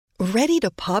Ready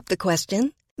to pop the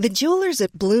question? The jewelers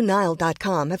at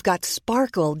BlueNile.com have got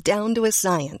sparkle down to a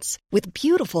science with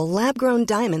beautiful lab-grown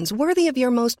diamonds worthy of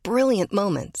your most brilliant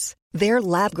moments. Their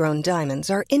lab-grown diamonds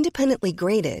are independently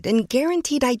graded and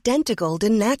guaranteed identical to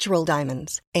natural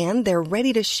diamonds, and they're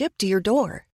ready to ship to your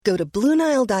door. Go to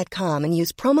BlueNile.com and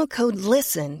use promo code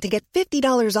LISTEN to get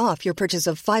 $50 off your purchase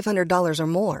of $500 or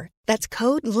more. That's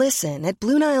code LISTEN at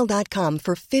BlueNile.com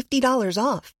for $50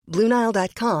 off.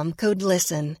 BlueNile.com, code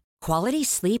LISTEN. Quality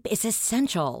sleep is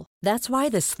essential. That's why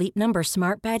the Sleep Number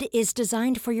Smart Bed is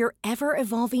designed for your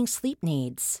ever-evolving sleep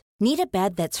needs. Need a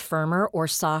bed that's firmer or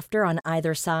softer on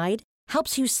either side?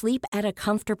 Helps you sleep at a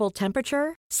comfortable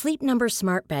temperature? Sleep Number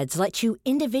Smart Beds let you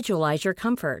individualize your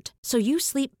comfort, so you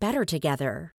sleep better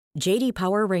together. J.D.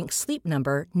 Power ranks Sleep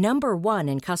Number number 1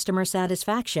 in customer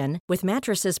satisfaction with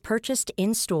mattresses purchased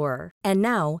in-store. And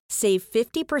now, save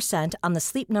 50% on the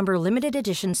Sleep Number Limited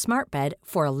Edition Smart Bed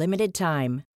for a limited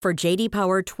time. For J.D.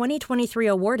 Power 2023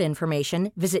 award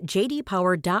information, visit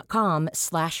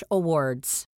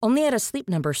jdpower.com/awards. Only at a Sleep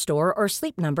Number store or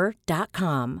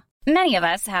sleepnumber.com. Many of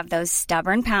us have those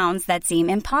stubborn pounds that seem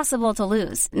impossible to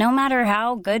lose, no matter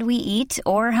how good we eat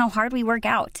or how hard we work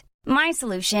out. My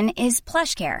solution is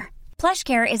PlushCare.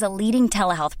 PlushCare is a leading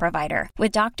telehealth provider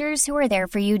with doctors who are there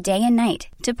for you day and night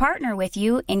to partner with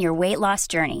you in your weight loss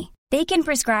journey. They can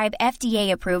prescribe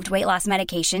FDA-approved weight loss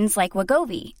medications like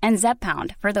Wegovy and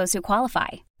Zepbound for those who qualify.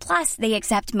 Plus, they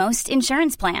accept most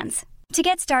insurance plans. To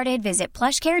get started, visit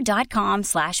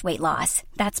plushcare.com/weightloss.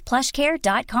 That's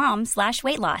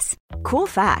plushcare.com/weightloss. Cool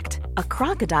fact, a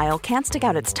crocodile can't stick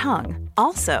out its tongue.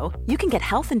 Also, you can get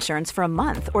health insurance for a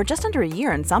month or just under a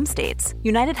year in some states.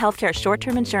 United Healthcare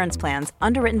short-term insurance plans,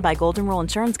 underwritten by Golden Rule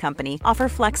Insurance Company, offer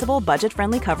flexible,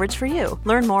 budget-friendly coverage for you.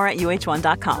 Learn more at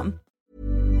uh1.com.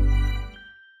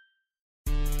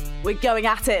 We're going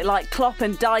at it like Klopp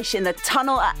and Dyche in the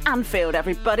tunnel at Anfield,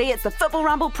 everybody. It's the Football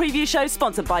Ramble preview show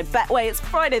sponsored by Betway. It's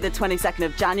Friday the 22nd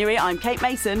of January. I'm Kate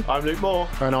Mason. I'm Luke Moore.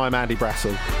 And I'm Andy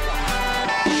Brassell.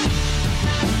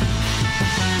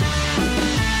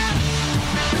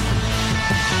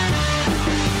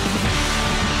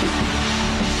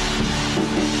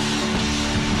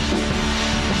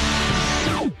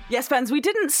 Yes, friends, we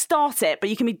didn't start it, but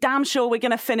you can be damn sure we're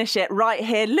going to finish it right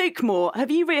here. Luke Moore, have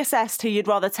you reassessed who you'd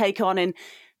rather take on in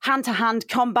hand-to-hand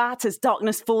combat as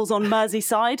darkness falls on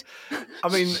Merseyside? I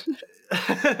mean,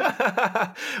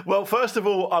 well, first of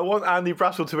all, I want Andy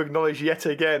Brassell to acknowledge yet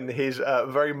again his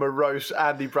very morose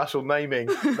Andy Brassell name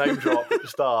drop at the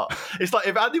start. It's like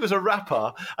if Andy was a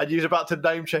rapper and he was about to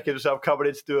name check himself coming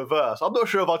in to do a verse, I'm not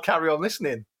sure if I'd carry on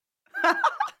listening.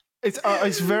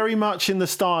 It's very much in the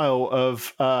style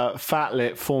of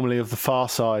Fatlit, formerly of The Far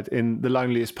Side, in The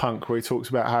Loneliest Punk, where he talks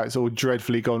about how it's all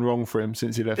dreadfully gone wrong for him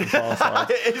since he left The Far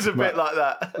Side. It is a bit like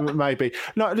that. Maybe.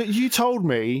 No, you told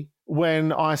me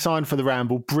when I signed for the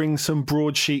Ramble, bring some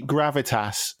broadsheet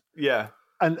gravitas. Yeah.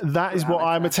 And that is what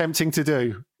I'm attempting to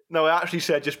do. No, I actually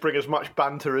said just bring as much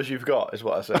banter as you've got, is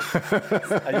what I said.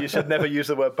 And you said never use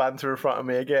the word banter in front of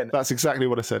me again. That's exactly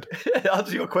what I said.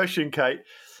 Answer your question, Kate.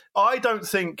 I don't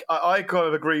think, I kind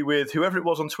of agree with whoever it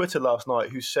was on Twitter last night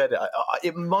who said it.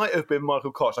 It might have been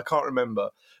Michael Cox, I can't remember.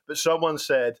 But someone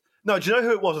said, no, do you know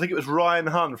who it was? I think it was Ryan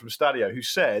Hunn from Stadio who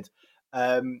said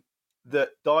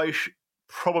that Dyche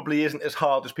probably isn't as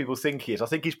hard as people think he is. I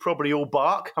think he's probably all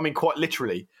bark. I mean, quite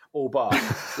literally all bark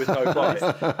with no bite.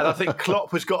 And I think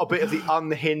Klopp has got a bit of the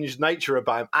unhinged nature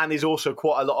about him and is also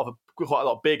quite a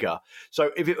lot bigger.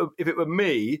 So if it were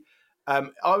me,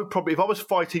 I would probably, if I was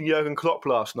fighting Jurgen Klopp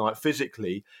last night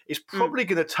physically, it's probably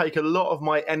going to take a lot of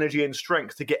my energy and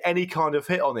strength to get any kind of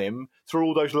hit on him through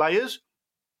all those layers.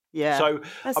 Yeah. So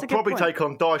I'd probably take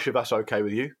on Dyche if that's okay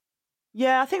with you.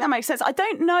 Yeah, I think that makes sense. I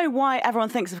don't know why everyone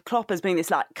thinks of Klopp as being this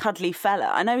like cuddly fella.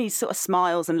 I know he sort of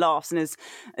smiles and laughs and is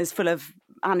full of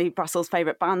Andy Brassell's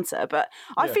favourite banter, but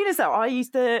I feel as though I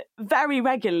used to very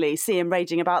regularly see him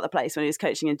raging about the place when he was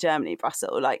coaching in Germany,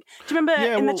 Brassell. Like, do you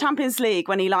remember the Champions League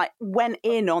when he like went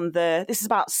in on this is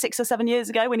about 6 or 7 years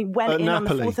ago, when he went in on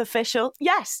the fourth official?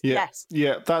 Yes.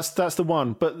 Yeah, that's the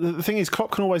one. But the thing is, Klopp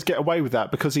can always get away with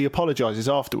that because he apologises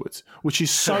afterwards, which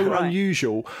is so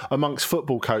unusual amongst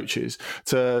football coaches.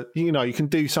 To, you can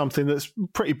do something that's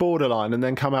pretty borderline and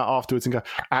then come out afterwards and go,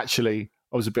 actually,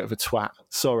 I was a bit of a twat,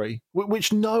 sorry,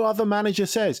 which no other manager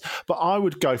says. But I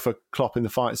would go for Klopp in the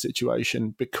fight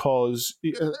situation because,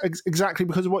 exactly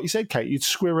because of what you said, Kate, you'd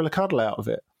squirrel a cuddle out of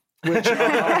it, which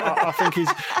I think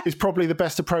is probably the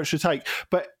best approach to take.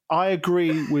 But I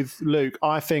agree with Luke.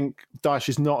 I think Dyche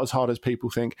is not as hard as people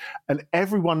think. And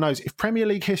everyone knows, if Premier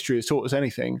League history has taught us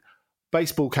anything,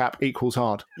 baseball cap equals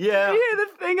hard. Yeah. The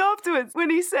thing saying afterwards when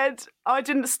he said,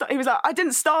 he was like, I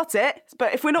didn't start it,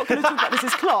 but if we're not going to talk about this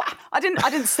as Klopp, I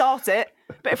didn't start it,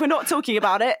 but if we're not talking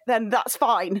about it, then that's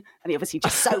fine. And he obviously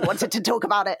just so wanted to talk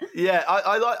about it. Yeah,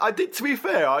 I did, to be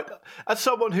fair, as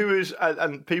someone who is,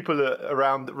 and people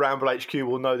around Ramble HQ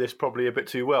will know this probably a bit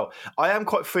too well, I am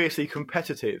quite fiercely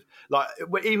competitive. Like,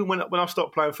 even when I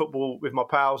stopped playing football with my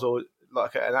pals or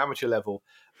like at an amateur level,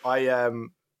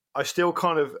 I still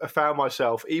kind of found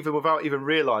myself, even without even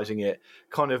realising it,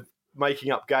 kind of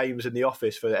making up games in the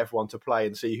office for everyone to play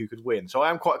and see who could win. So I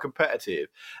am quite competitive.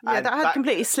 Yeah, that had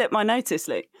completely slipped my notice,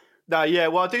 Luke. No, yeah,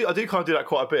 well, I do kind of do that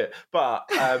quite a bit. But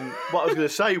what I was going to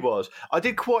say was, I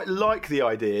did quite like the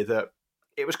idea that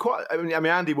it was quite. I mean,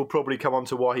 Andy will probably come on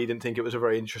to why he didn't think it was a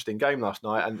very interesting game last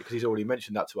night, and because he's already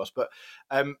mentioned that to us. But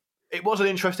it was an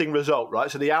interesting result, right?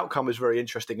 So the outcome was very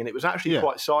interesting, and it was actually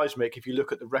quite seismic if you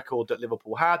look at the record that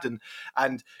Liverpool had. And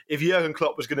if Jurgen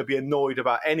Klopp was going to be annoyed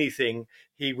about anything,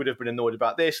 he would have been annoyed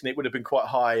about this, and it would have been quite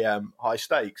high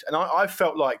stakes. And I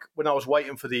felt like when I was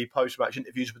waiting for the post-match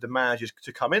interviews with the managers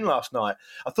to come in last night,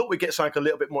 I thought we'd get something a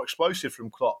little bit more explosive from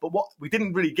Klopp. But we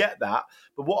didn't really get that.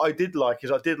 But what I did like is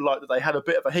that they had a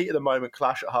bit of a heat-of-the-moment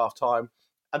clash at half-time.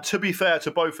 And to be fair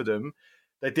to both of them,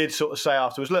 they did sort of say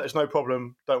afterwards, look, it's no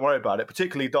problem, don't worry about it,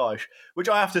 particularly Dyche, which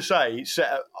I have to say,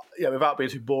 without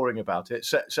being too boring about it,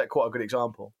 set quite a good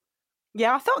example.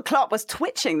 Yeah, I thought Klopp was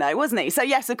twitching though, wasn't he? So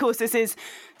yes, of course, this is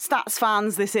Stats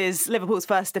fans. This is Liverpool's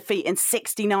first defeat in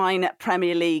 69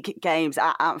 Premier League games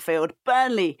at Anfield.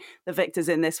 Burnley, the victors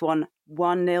in this one,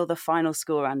 1-0 the final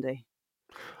score, Andy.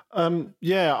 I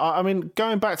mean,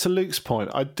 going back to Luke's point,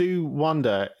 I do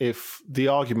wonder if the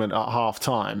argument at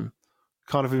half-time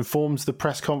kind of informs the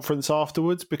press conference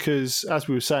afterwards, because as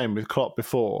we were saying with Klopp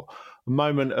before, a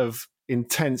moment of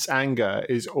intense anger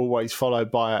is always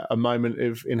followed by a moment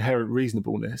of inherent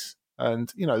reasonableness.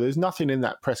 And, there's nothing in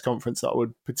that press conference that I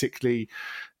would particularly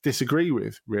disagree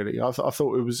with, really. I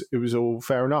thought it was all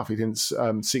fair enough. He didn't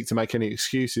seek to make any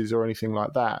excuses or anything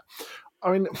like that.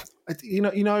 I mean,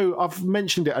 I've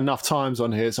mentioned it enough times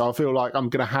on here, so I feel like I'm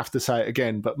going to have to say it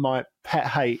again, but my pet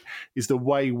hate is the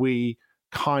way we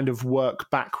kind of work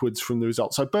backwards from the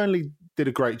result. So Burnley did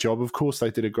a great job. Of course,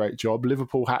 they did a great job.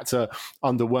 Liverpool had to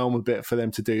underwhelm a bit for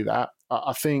them to do that.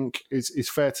 I think it's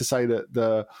fair to say that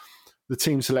the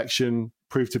team selection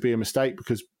proved to be a mistake,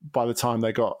 because by the time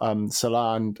they got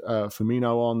Salah and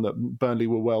Firmino on, that Burnley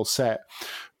were well set.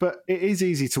 But it is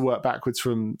easy to work backwards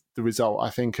from the result, I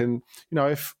think. And,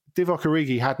 if Divock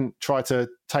Origi hadn't tried to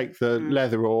take the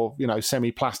leather or,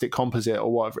 semi-plastic composite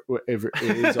or whatever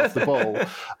it is off the ball,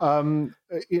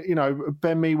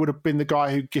 Ben Mee would have been the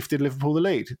guy who gifted Liverpool the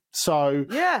lead. So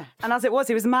yeah, and as it was,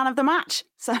 he was the man of the match.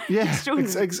 So yeah,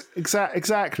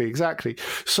 exactly.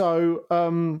 So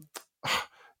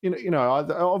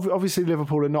obviously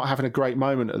Liverpool are not having a great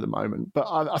moment at the moment, but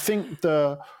I think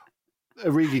the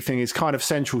Origi thing is kind of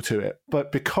central to it.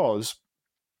 But because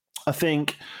I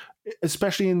think,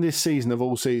 especially in this season of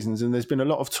all seasons, and there's been a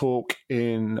lot of talk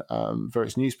in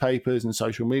various newspapers and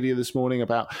social media this morning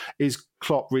about, is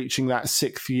Klopp reaching that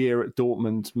 6th year at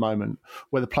Dortmund moment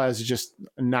where the players are just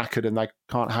knackered and they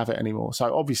can't have it anymore.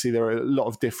 So obviously there are a lot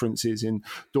of differences in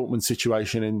Dortmund's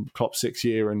situation in Klopp's 6th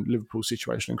year and Liverpool's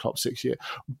situation in Klopp's 6th year.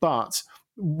 But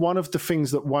one of the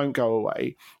things that won't go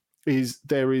away is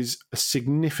there is a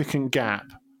significant gap.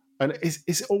 And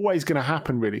it's always going to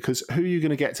happen, really, because who are you going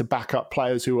to get to back up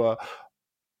players who are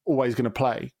always going to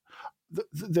play?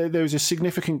 There's a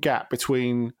significant gap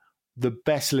between the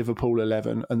best Liverpool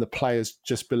 11 and the players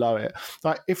just below it.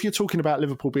 Like, if you're talking about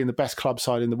Liverpool being the best club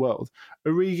side in the world,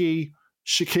 Origi,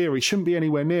 Shaqiri shouldn't be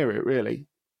anywhere near it, really.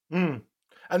 Mm.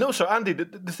 And also, Andy,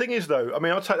 the thing is, though, I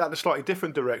mean, I'll take that in a slightly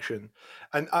different direction.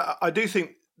 And I do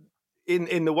think,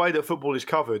 in the way that football is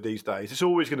covered these days, it's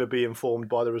always going to be informed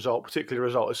by the result, particularly a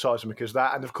result as seismic as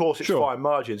that. And of course, it's fine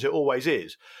margins. It always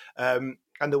is. And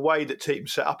the way that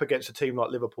teams set up against a team like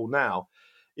Liverpool now,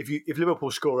 if Liverpool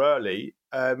score early,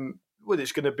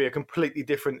 it's going to be a completely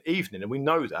different evening. And we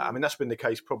know that. I mean, that's been the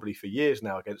case probably for years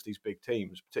now against these big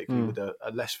teams, particularly with a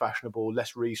less fashionable,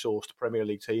 less resourced Premier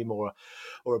League team or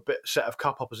a bit set of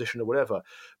cup opposition or whatever.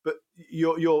 But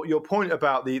your point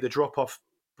about the drop-off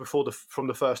from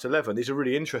the first 11 is a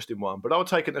really interesting one, but I'll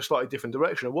take it in a slightly different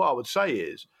direction. And what I would say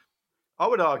is, I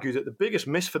would argue that the biggest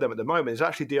miss for them at the moment is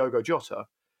actually Diogo Jota.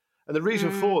 And the reason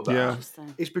for that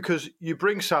is because you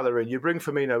bring Salah in, you bring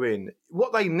Firmino in.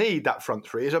 What they need, that front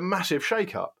three, is a massive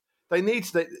shake-up. They've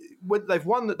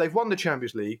won the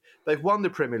Champions League, they've won the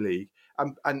Premier League,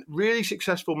 and really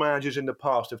successful managers in the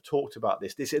past have talked about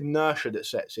this inertia that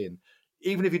sets in,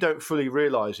 even if you don't fully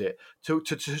realise it, to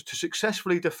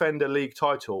successfully defend a league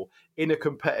title in a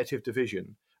competitive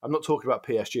division. I'm not talking about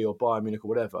PSG or Bayern Munich or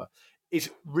whatever. It's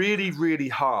really, really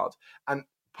hard. And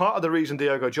part of the reason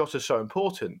Diogo Jota is so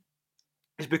important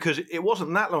is because it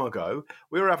wasn't that long ago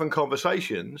we were having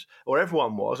conversations, or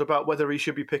everyone was, about whether he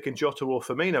should be picking Jota or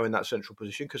Firmino in that central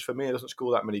position, because Firmino doesn't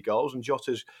score that many goals and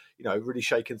Jota's, really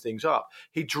shaking things up.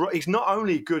 He's not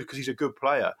only good because he's a good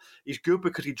player, he's good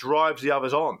because he drives the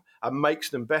others on and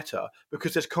makes them better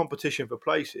because there's competition for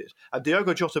places. And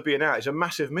Diogo Jota being out is a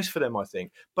massive miss for them, I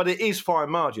think. But it is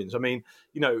fine margins. I mean,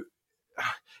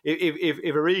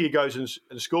 if Origi goes and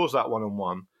scores that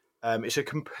one-on-one, it's a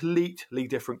completely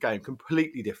different game,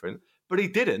 completely different. But he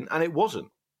didn't, and it wasn't.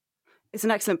 It's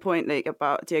an excellent point, Luke,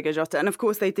 about Diogo Jota. And of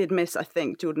course, they did miss, I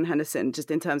think, Jordan Henderson just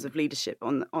in terms of leadership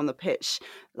on the pitch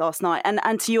last night.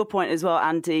 And to your point as well,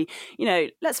 Andy,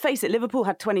 let's face it, Liverpool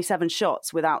had 27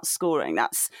 shots without scoring.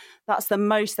 That's the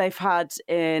most they've had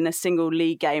in a single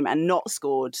league game and not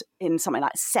scored in something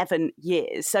like 7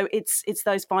 years. So it's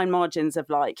those fine margins of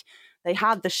they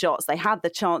had the shots, they had the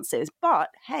chances. But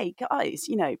hey, guys,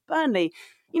 Burnley,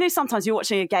 sometimes you're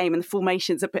watching a game and the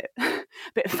formation's a bit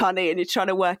funny and you're trying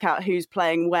to work out who's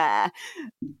playing where.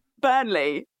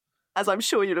 Burnley, as I'm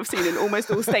sure you'll have seen in almost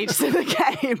all stages of the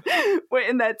game, were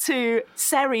in their 2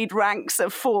 serried ranks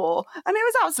of 4. And it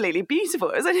was absolutely beautiful.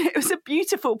 It was a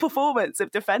beautiful performance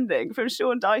of defending from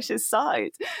Sean Dyche's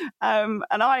side. And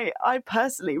I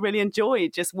personally really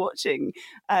enjoyed just watching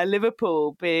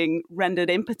Liverpool being rendered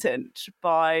impotent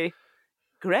by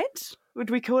grit, would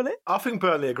we call it? I think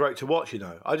Burnley are great to watch.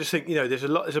 I just think there's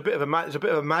a bit of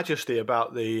a majesty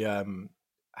about the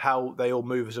how they all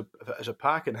move as a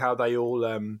pack and how they all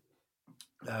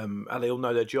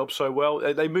know their job so well.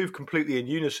 They move completely in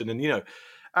unison. And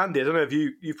Andy, I don't know if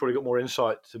you've probably got more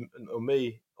insight on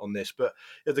me on this, but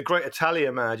the great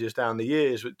Italian managers down the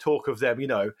years would talk of them,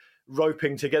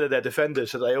 roping together their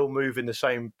defenders so they all move in the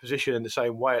same position in the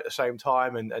same way at the same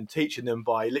time, and teaching them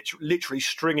by literally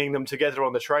stringing them together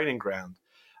on the training ground.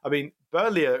 I mean,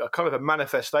 Burnley are kind of a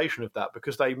manifestation of that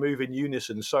because they move in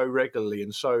unison so regularly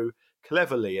and so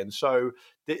cleverly and so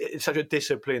in such a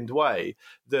disciplined way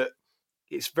that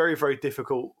it's very, very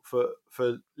difficult for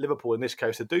Liverpool in this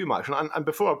case to do much. And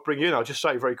before I bring you in, I'll just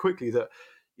say very quickly that,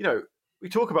 we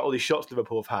talk about all these shots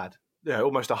Liverpool have had,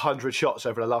 almost 100 shots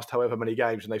over the last however many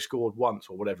games, and they've scored once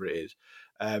or whatever it is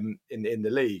in the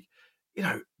league.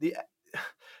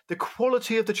 The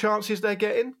quality of the chances they're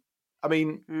getting, I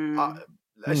mean,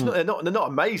 they're not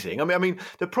amazing. I mean,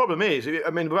 the problem is,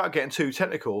 without getting too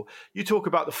technical, you talk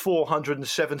about the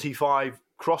 475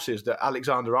 crosses that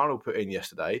Alexander-Arnold put in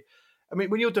yesterday. I mean,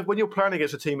 when you're playing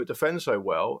against a team that defends so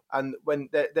well, and when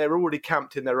they're already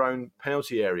camped in their own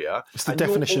penalty area, it's the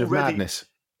definition of madness.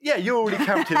 Yeah, you're already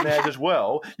camped in there as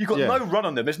well. You've got no run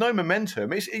on them. There's no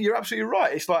momentum. You're absolutely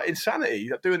right. It's like insanity,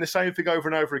 doing the same thing over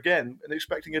and over again and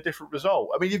expecting a different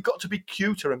result. I mean, you've got to be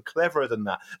cuter and cleverer than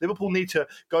that. Liverpool need to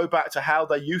go back to how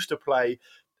they used to play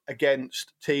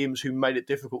against teams who made it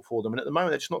difficult for them. And at the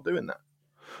moment, they're just not doing that.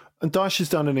 And Dyche has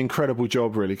done an incredible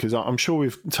job, really, because I'm sure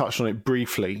we've touched on it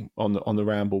briefly on the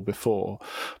ramble before.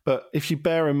 But if you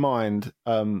bear in mind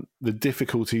the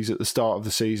difficulties at the start of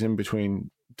the season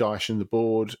between Dyche and the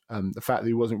board, the fact that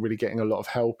he wasn't really getting a lot of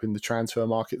help in the transfer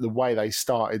market, the way they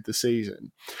started the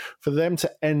season, for them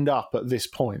to end up at this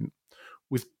point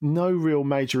with no real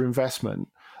major investment,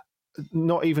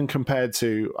 not even compared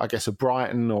to, I guess, a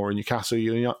Brighton or a Newcastle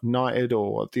United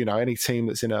or any team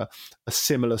that's in a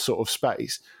similar sort of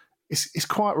space, it's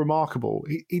quite remarkable.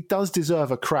 He does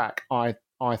deserve a crack, I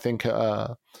think,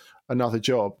 at another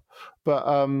job. But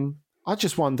I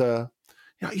just wonder,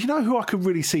 who I could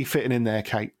really see fitting in there,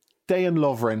 Kate? Dejan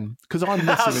Lovren, because I'm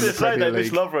missing in the Premier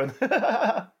League.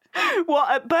 Lovren. What,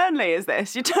 at Burnley is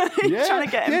this? You're trying to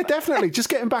get him? Yeah, definitely. Just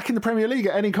get him back in the Premier League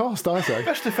at any cost, I say.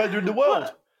 Best defender in the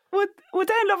world. Well,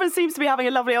 Dejan Lovren seems to be having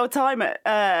a lovely old time at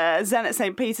Zenit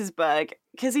St. Petersburg,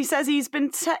 because he says he's been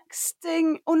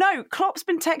texting... Oh, no, Klopp's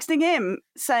been texting him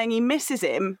saying he misses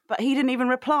him, but he didn't even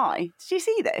reply. Did you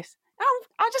see this? Oh,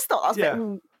 I just thought that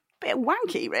was a bit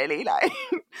wanky, really.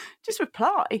 Just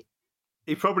reply.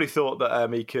 He probably thought that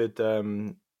he could...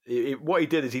 what he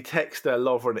did is he texted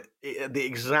Lovren at the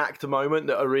exact moment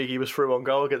that Origi was through on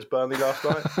goal against Burnley last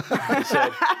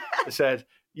night. He said,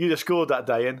 "You just scored that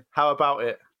day, Ian. How about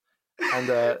it?" And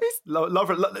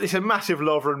Lovren, it's a massive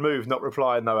Lovren move, not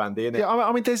replying, though, Andy, isn't it? Yeah,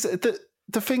 I mean, there's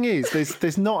the thing is,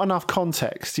 there's not enough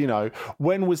context.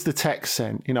 When was the text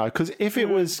sent? Because if it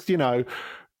was,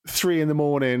 3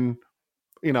 a.m,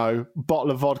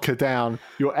 bottle of vodka down,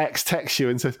 your ex texts you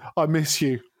and says, "I miss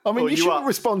you." I mean, you shouldn't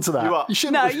respond to that. You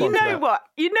shouldn't respond to that. What?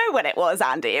 You know when it was,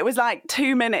 Andy? It was like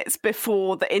 2 minutes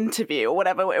before the interview or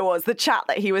whatever it was, the chat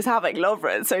that he was having,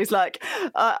 Lovren. So he's like,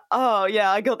 oh,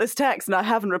 yeah, I got this text and I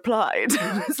haven't replied.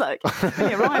 It's like,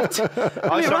 he arrived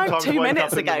 2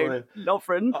 minutes ago,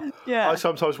 Lovren. Yeah. I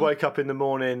sometimes wake up in the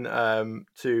morning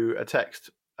to a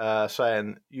text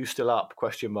saying, "You still up?" ?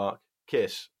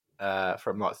 Kiss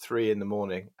from like 3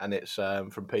 a.m, and it's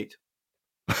from Pete.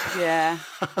 Yeah.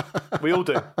 We all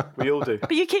do.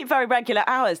 But you keep very regular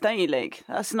hours, don't you, Luke?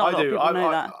 That's not a lot of people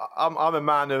know that. I'm a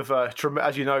man of,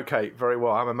 as you know, Kate, very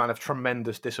well, I'm a man of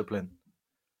tremendous discipline.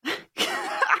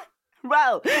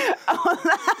 Well, on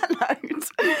that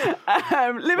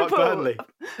note, Liverpool. Like Burnley.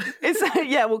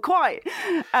 Quite.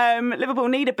 Liverpool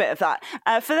need a bit of that.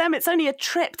 For them, it's only a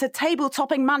trip to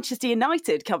table-topping Manchester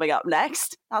United coming up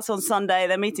next. That's on Sunday.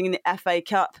 They're meeting in the FA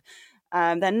Cup.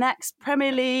 Their next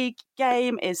Premier League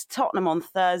game is Tottenham on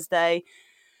Thursday.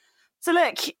 So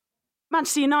look,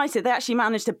 Manchester United, they actually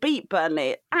managed to beat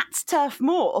Burnley at Turf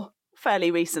Moor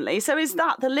fairly recently. So is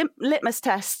that the litmus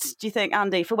test, do you think,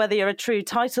 Andy, for whether you're a true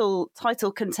title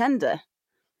contender?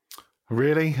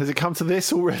 Really? Has it come to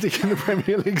this already in the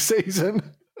Premier League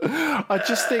season? I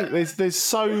just think there's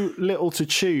so little to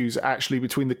choose actually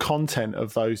between the content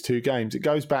of those two games. It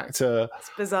goes back to...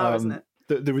 It's bizarre, isn't it?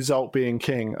 The result being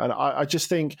king. And I just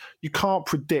think you can't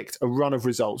predict a run of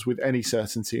results with any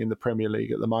certainty in the Premier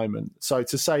League at the moment. So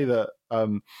to say that,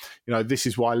 this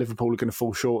is why Liverpool are going to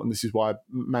fall short and this is why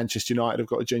Manchester United have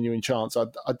got a genuine chance, I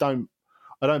don't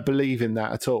believe in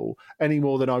that at all, any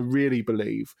more than I really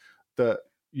believe that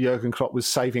Jurgen Klopp was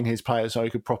saving his players so he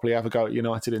could properly have a go at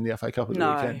United in the FA Cup at the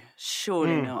weekend. No,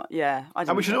 surely not. Yeah.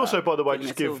 And we should also, by the way,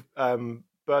 just give...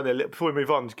 Burnley, before we move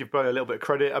on, to give Burnley a little bit of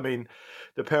credit. I mean,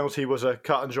 the penalty was a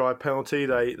cut and dry penalty.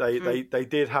 They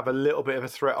did have a little bit of a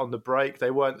threat on the break.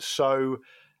 They weren't so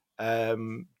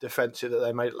defensive that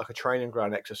they made it like a training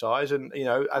ground exercise. And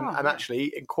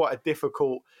actually, in quite a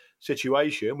difficult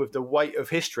situation with the weight of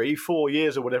history, 4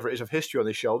 years or whatever it is of history on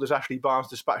his shoulders, Ashley Barnes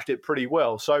dispatched it pretty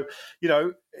well. So,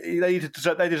 they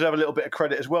deserve a little bit of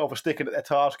credit as well for sticking at their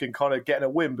task and kind of getting a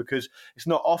win, because it's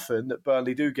not often that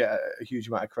Burnley do get a huge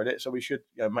amount of credit. So we should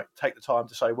take the time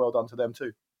to say well done to them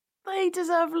too. They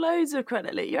deserve loads of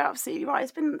credit, Luke. You're absolutely right.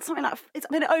 It's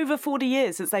been over 40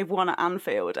 years since they've won at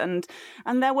Anfield, and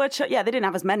there were they didn't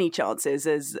have as many chances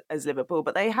as Liverpool,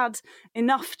 but they had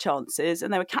enough chances,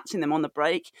 and they were catching them on the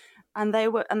break, and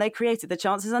they created the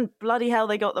chances, and bloody hell,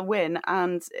 they got the win,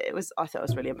 and I thought it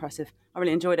was really impressive. I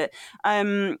really enjoyed it.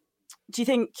 Do you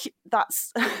think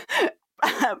that's?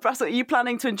 Brassel, are you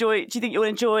planning to enjoy? Do you think you'll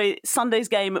enjoy Sunday's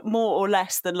game more or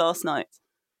less than last night?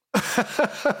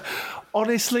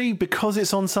 Honestly, because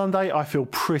it's on Sunday, I feel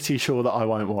pretty sure that I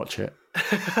won't watch it.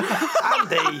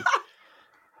 Andy!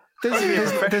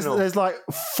 There's like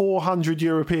 400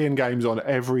 European games on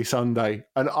every Sunday,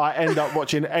 and I end up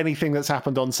watching anything that's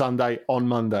happened on Sunday on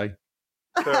Monday.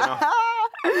 Fair enough.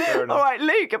 All right,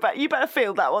 Luke, you better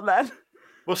field that one then.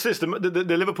 What's this? The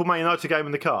Liverpool Man United game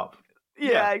in the Cup?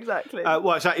 Yeah, exactly.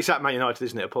 It's at Man United,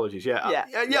 isn't it? Apologies. Yeah.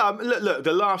 Look,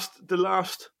 the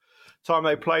last time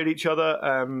they played each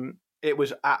other, it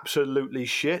was absolutely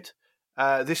shit.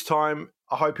 This time,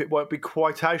 I hope it won't be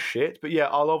quite as shit. But yeah,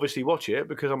 I'll obviously watch it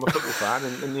because I'm a football fan,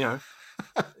 and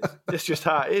it's just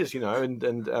how it is, And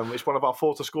it's one of our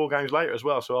 4 to score games later as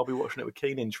well, so I'll be watching it with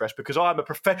keen interest because I'm a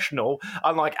professional.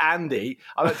 Unlike Andy,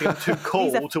 I don't think I'm too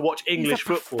cool to watch English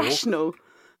football. Professional.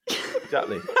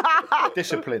 Exactly.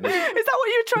 Discipline. Is that what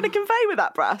you were trying to convey with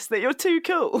that, Brass? That you're too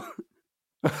cool?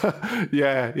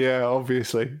 Yeah,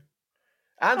 obviously.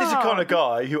 Andy's the kind of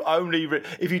guy who only,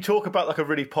 if you talk about like a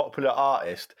really popular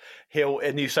artist,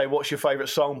 and you say, what's your favourite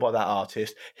song by that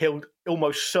artist, he'll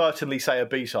almost certainly say a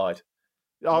B-side.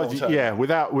 Oh, yeah,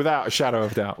 without a shadow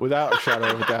of doubt. Without a shadow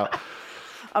of a doubt.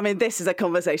 I mean, this is a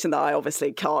conversation that I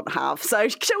obviously can't have. So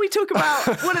shall we talk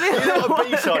about one of the... You know what a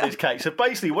B-side is, Kate? So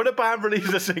basically, when a band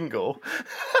releases a single...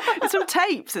 It's from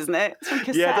tapes, isn't it? It's from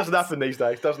cassettes. Yeah, it doesn't happen these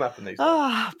days.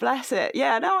 Oh, bless it.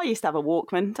 Yeah, no, I used to have a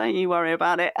Walkman. Don't you worry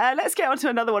about it. Let's get on to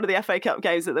another one of the FA Cup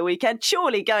games at the weekend.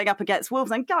 Surely going up against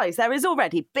Wolves. And guys, there is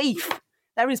already beef.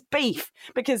 There is beef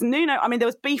because Nuno, there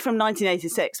was beef from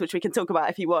 1986, which we can talk about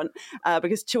if you want,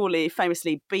 because Chorley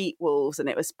famously beat Wolves, and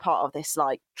it was part of this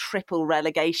like triple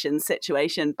relegation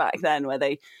situation back then where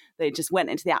they just went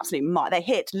into the absolute they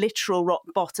hit literal rock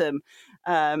bottom.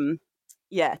 To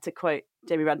quote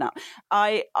Jamie Redknapp,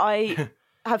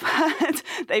 have heard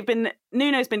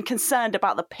Nuno's been concerned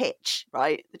about the pitch,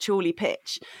 right? The Chorley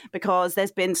pitch, because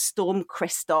there's been Storm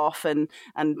Christoph and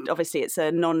obviously it's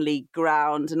a non-league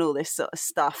ground and all this sort of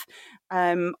stuff.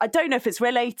 I don't know if it's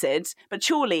related, but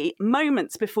Chorley,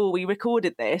 moments before we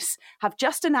recorded this, have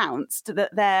just announced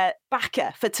that their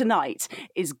backer for tonight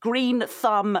is Green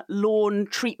Thumb Lawn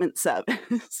Treatment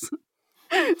Service.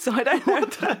 So I don't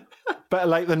know. Better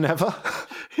late than never.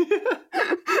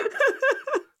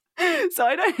 So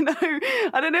I don't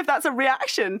know if that's a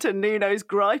reaction to Nuno's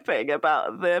griping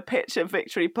about the pitch at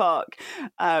Victory Park.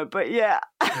 But yeah,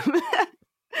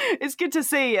 it's good to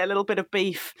see a little bit of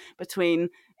beef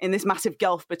in this massive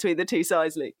gulf between the two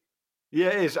sides, Lee. Yeah,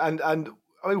 it is. And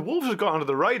I mean, Wolves have got under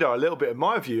the radar a little bit, in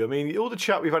my view. I mean, all the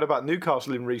chat we've had about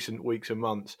Newcastle in recent weeks and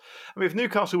months. I mean, if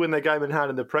Newcastle win their game in hand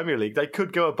in the Premier League, they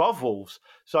could go above Wolves.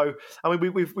 So, I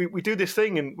mean, we do this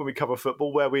thing when we cover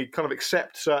football where we kind of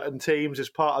accept certain teams as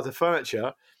part of the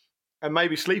furniture and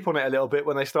maybe sleep on it a little bit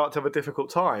when they start to have a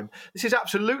difficult time. This is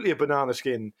absolutely a banana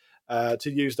skin, to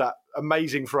use that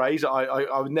amazing phrase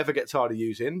I would never get tired of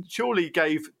using. Surely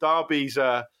gave Derby's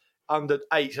under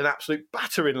 8 an absolute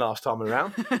battering last time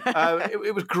around.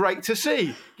 It was great to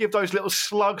see. Give those little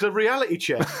slugs a reality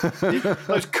check.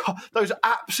 those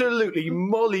absolutely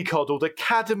mollycoddled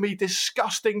academy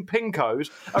disgusting pinkos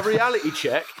a reality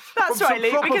check. That's right,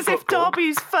 Lee, because football. If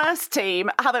Derby's first team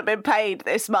haven't been paid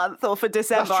this month or for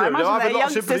December, I imagine their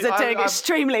youngsters are doing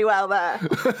extremely well there.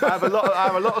 I have a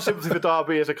lot of sympathy for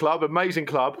Derby as a club, amazing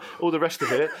club, all the rest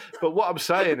of it. But what I'm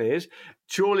saying is,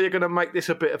 Chorley are going to make this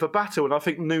a bit of a battle, and I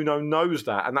think Nuno knows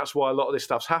that, and that's why a lot of this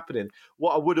stuff's happening.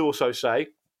 What I would also say,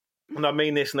 and I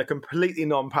mean this in a completely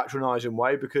non-patronising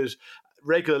way, because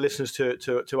regular listeners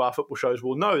to our football shows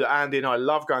will know that Andy and I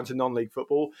love going to non-league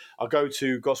football. I go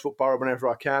to Gosport Borough whenever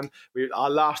I can. Our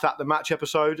last At The Match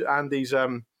episode, Andy's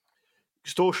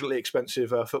extortionately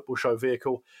expensive football show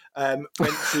vehicle, went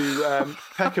to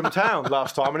Peckham Town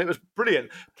last time, and it was brilliant.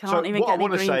 What I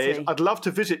want to say is I'd love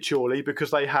to visit Chorley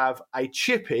because they have a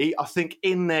chippy, I think,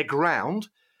 in their ground,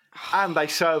 and they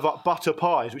serve up butter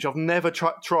pies, which I've never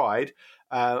tried,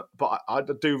 but I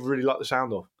do really like the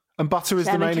sound of. And butter is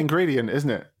the main ingredient, isn't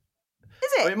it?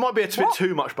 Is it? I mean, it might be a bit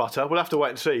too much butter. We'll have to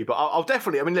wait and see. But I'll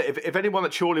definitely, I mean, if anyone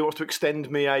at Chorley wants to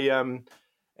extend me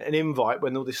an invite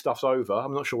when all this stuff's over,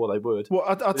 I'm not sure what they would. Well,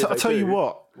 I'll tell you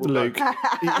what, Luke,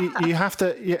 you have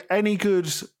to, any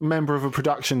good member of a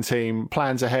production team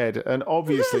plans ahead. And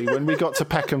obviously, when we got to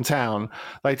Peckham Town,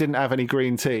 they didn't have any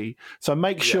green tea. So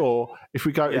make sure if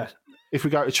we go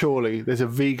to Chorley, there's a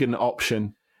vegan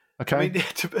option. Okay. I mean,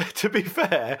 to be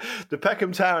fair, the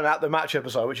Peckham Town At The Match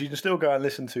episode, which you can still go and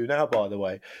listen to now, by the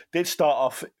way, did start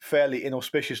off fairly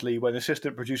inauspiciously when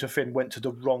assistant producer Finn went to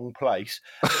the wrong place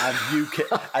and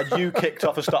you kicked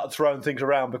off and started throwing things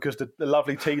around because the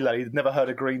lovely tea lady had never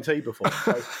heard of green tea before.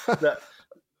 So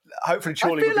hopefully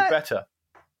Chorley will be better.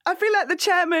 I feel like the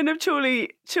chairman of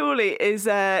Chorley is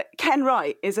Ken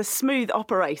Wright, is a smooth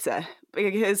operator.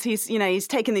 Because he's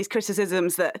taken these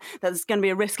criticisms that there's going to be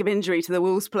a risk of injury to the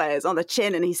Wolves players on the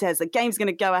chin, and he says the game's going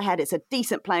to go ahead. It's a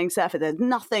decent playing surface. There's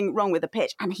nothing wrong with the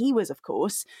pitch. And he was, of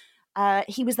course,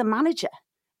 he was the manager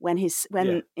when in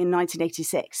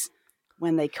 1986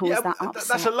 when they caused that upset.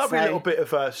 That's a lovely little bit of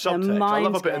subtext. I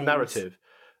love a bit of narrative.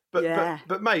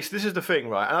 But Mace, this is the thing,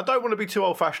 right? And I don't want to be too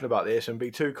old-fashioned about this and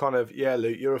be too kind of,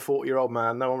 Luke, you're a 40-year-old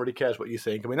man. No one really cares what you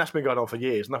think. I mean, that's been going on for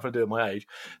years. Nothing to do with my age.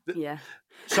 Yeah.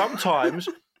 Sometimes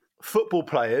football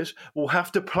players will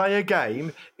have to play a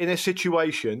game in a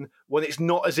situation when it's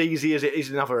not as easy as it is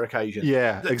in other occasions.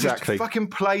 Yeah, exactly. Just fucking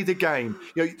play the game.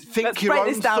 Think your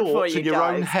own thoughts in your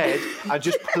own head and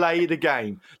just play the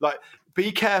game. Like,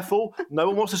 be careful. No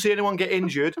one wants to see anyone get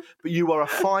injured, but you are a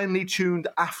finely tuned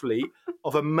athlete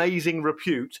of amazing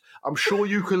repute. I'm sure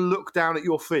you can look down at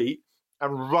your feet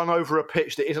and run over a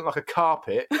pitch that isn't like a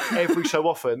carpet every so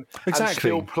often and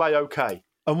still play okay.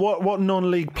 And what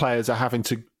non-league players are having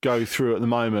to go through at the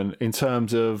moment in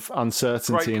terms of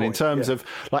uncertainty and in terms of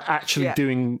like actually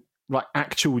doing like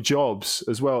actual jobs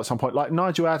as well at some point. Like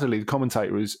Nigel Adderley, the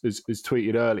commentator, has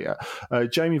tweeted earlier.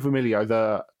 Jamie Vermilio,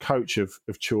 the coach of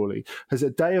Chorley, has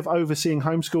a day of overseeing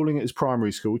homeschooling at his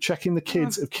primary school, checking the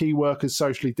kids of key workers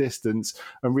socially distanced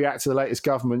and react to the latest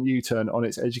government U-turn on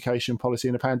its education policy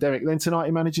in a pandemic. Then tonight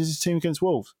he manages his team against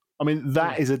Wolves. I mean,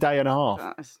 that is a day and a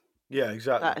half. Yeah,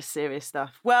 exactly. That is serious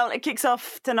stuff. Well, it kicks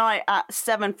off tonight at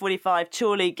 7:45.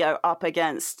 Chorley go up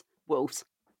against Wolves.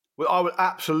 Well, I will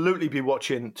absolutely be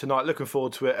watching tonight, looking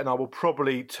forward to it, and I will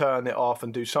probably turn it off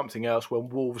and do something else when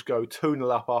Wolves go 2-0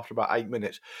 up after about 8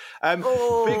 minutes.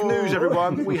 Big news,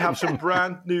 everyone. We have some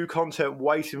brand new content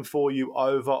waiting for you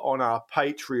over on our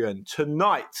Patreon.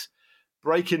 Tonight,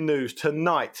 breaking news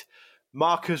tonight.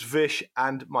 Marcus Vish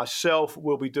and myself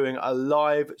will be doing a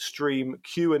live stream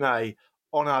Q&A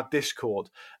on our Discord.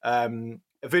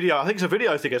 A video, I think it's a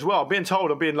video thing as well. I'm being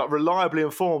told, I'm being reliably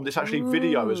informed, it's actually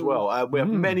video as well. We have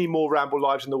many more Ramble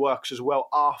Lives in the works as well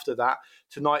after that.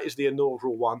 Tonight is the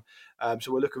inaugural one,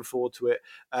 so we're looking forward to it.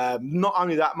 Not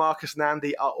only that, Marcus and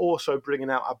Andy are also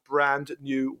bringing out a brand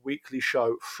new weekly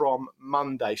show from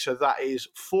Monday. So that is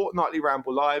fortnightly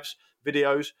Ramble Lives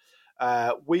videos,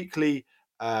 weekly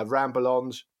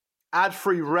Ramble-ons,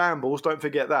 ad-free rambles, don't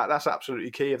forget that. That's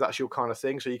absolutely key if that's your kind of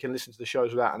thing. So you can listen to the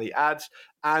shows without any ads,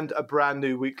 and a brand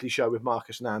new weekly show with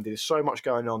Marcus and Andy. There's so much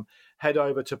going on. Head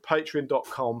over to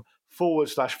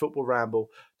patreon.com/Football Ramble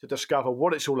to discover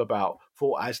what it's all about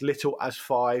for as little as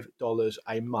 $5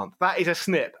 a month. That is a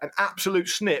snip, an absolute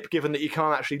snip, given that you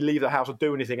can't actually leave the house or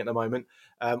do anything at the moment.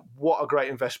 What a great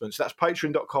investment. So that's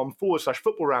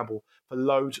patreon.com/Football Ramble for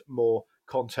loads more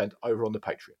content over on the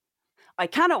Patreon. I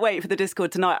cannot wait for the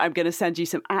Discord tonight. I'm going to send you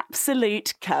some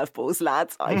absolute curveballs,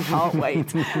 lads. I can't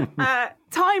wait.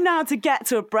 Time now to get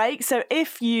to a break. So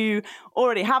if you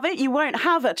already have it, you won't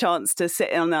have a chance to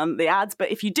sit in on the ads. But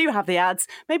if you do have the ads,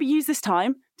 maybe use this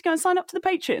time to go and sign up to the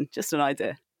Patreon. Just an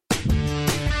idea.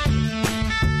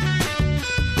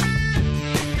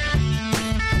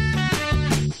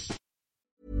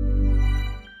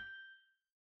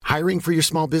 Hiring for your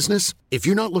small business? If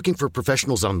you're not looking for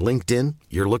professionals on LinkedIn,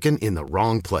 you're looking in the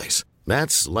wrong place.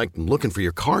 That's like looking for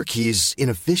your car keys in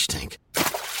a fish tank.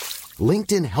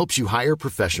 LinkedIn helps you hire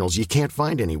professionals you can't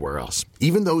find anywhere else,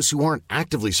 even those who aren't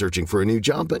actively searching for a new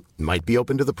job but might be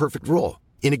open to the perfect role.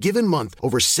 In a given month,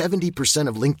 over 70%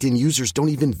 of LinkedIn users don't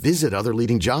even visit other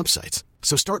leading job sites.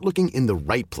 So start looking in the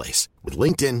right place. With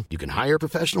LinkedIn, you can hire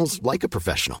professionals like a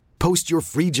professional. Post your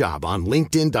free job on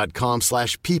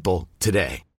linkedin.com/people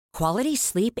today. Quality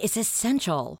sleep is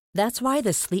essential. That's why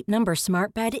the Sleep Number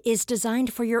Smart Bed is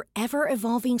designed for your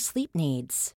ever-evolving sleep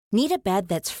needs. Need a bed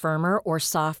that's firmer or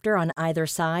softer on either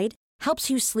side? Helps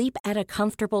you sleep at a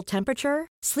comfortable temperature?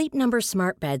 Sleep Number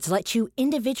Smart Beds let you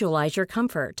individualize your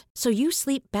comfort, so you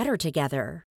sleep better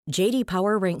together. J.D.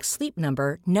 Power ranks Sleep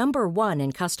Number number 1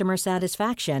 in customer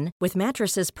satisfaction with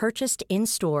mattresses purchased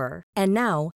in-store. And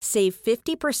now, save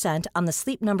 50% on the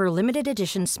Sleep Number Limited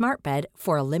Edition Smart Bed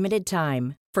for a limited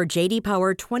time. For J.D.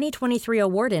 Power 2023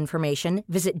 award information,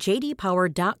 visit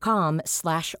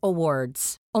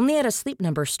jdpower.com/awards. Only at a Sleep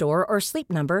Number store or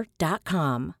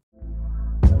sleepnumber.com.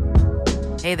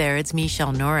 Hey there, it's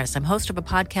Michelle Norris. I'm host of a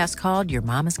podcast called Your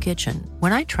Mama's Kitchen.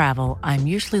 When I travel, I'm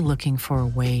usually looking for a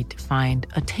way to find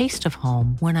a taste of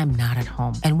home when I'm not at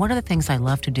home. And one of the things I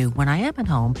love to do when I am at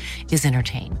home is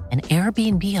entertain. And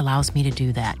Airbnb allows me to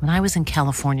do that. When I was in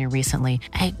California recently,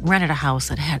 I rented a house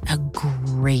that had a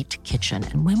great kitchen.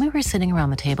 And when we were sitting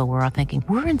around the table, we were all thinking,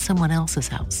 we're in someone else's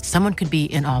house. Someone could be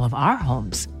in all of our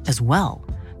homes as well.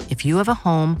 If you have a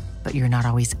home, but you're not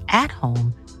always at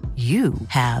home, you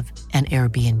have an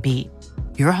Airbnb.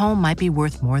 Your home might be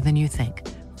worth more than you think.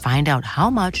 Find out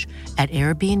how much at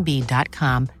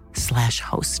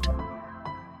airbnb.com/host.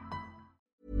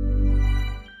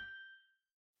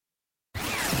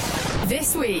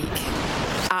 This week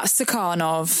at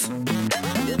Stakhanov.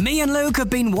 Me and Luke have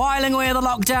been whiling away the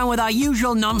lockdown with our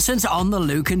usual nonsense on the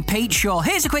Luke and Pete show.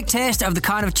 Here's a quick taste of the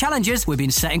kind of challenges we've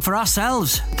been setting for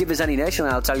ourselves. Give us any nation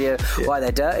and I'll tell you why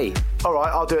they're dirty. All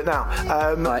right, I'll do it now.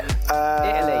 Right.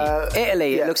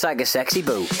 Italy. Yeah. It looks like a sexy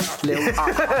boo.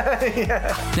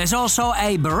 Yeah. There's also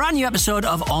a brand new episode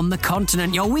of On the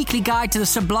Continent, your weekly guide to the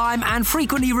sublime and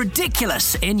frequently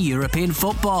ridiculous in European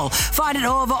football. Find it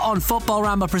over on Football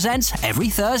Ramble Presents every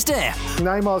Thursday.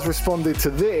 Neymar's responded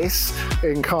to this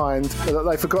in kind, that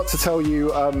they forgot to tell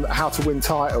you how to win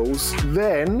titles.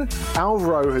 Then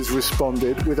Alvaro has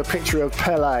responded with a picture of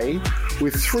Pelé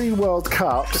with 3 World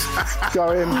Cups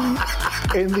going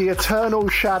in the eternal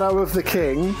shadow of the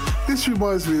king. This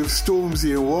reminds me of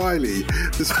Stormzy and Wiley,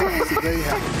 the spots that they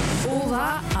have. All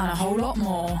that and a whole lot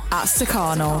more at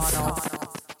Stakhanov.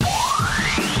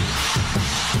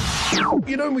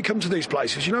 You know, when we come to these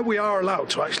places, you know, we are allowed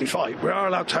to actually fight. We are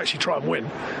allowed to actually try and win.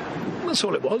 That's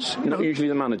all it was. Not usually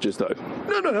the managers, though.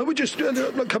 No. We just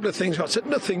a couple of things. I said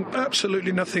nothing,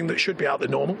 absolutely nothing that should be out there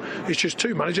normal. It's just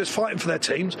 2 managers fighting for their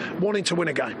teams, wanting to win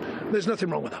a game. There's nothing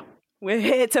wrong with that. We're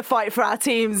here to fight for our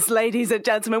teams, ladies and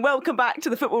gentlemen. Welcome back to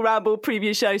the Football Ramble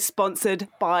preview show, sponsored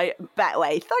by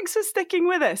Betway. Thanks for sticking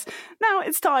with us. Now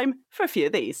it's time for a few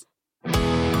of these.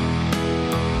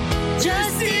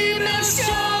 Just email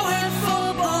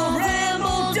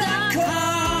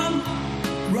show@footballramble.com.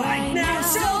 Right now,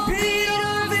 so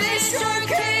Peter, Victor,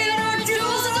 Kane, or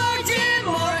Jules, or Jim,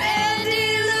 or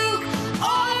Andy, Luke,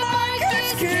 all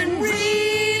Marcus can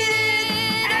read it.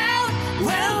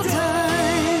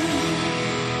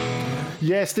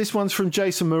 Yes, this one's from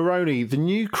Jason Maroney. The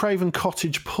new Craven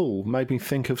Cottage pool made me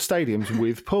think of stadiums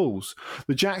with pools.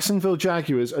 The Jacksonville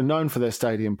Jaguars are known for their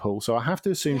stadium pool, so I have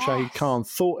to assume Shahid Khan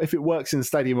thought if it works in the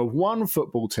stadium of one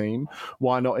football team,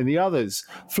 why not in the others?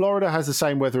 Florida has the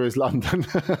same weather as London,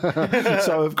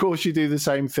 so of course you do the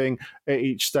same thing at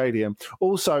each stadium.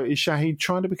 Also, is Shahid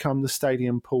trying to become the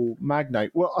stadium pool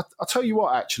magnate? Well, I'll tell you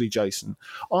what, actually, Jason,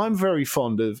 I'm very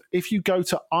fond of, if you go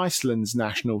to Iceland's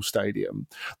national stadium,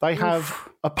 they have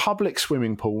a public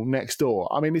swimming pool next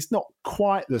door. I mean, it's not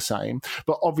quite the same,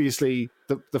 but obviously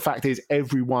the fact is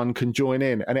everyone can join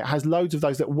in, and it has loads of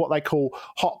those, that what they call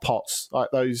hot pots, like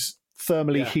those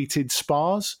thermally heated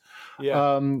spas.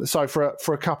 So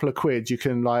for a couple of quid, you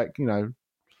can, like, you know,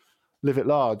 live at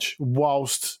large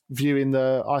whilst viewing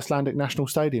the Icelandic National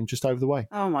Stadium just over the way.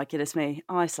 Oh my goodness me,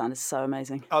 Iceland is so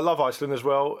amazing. I love Iceland as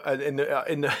well. And do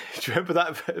you remember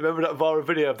that viral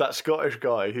video of that Scottish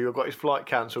guy who got his flight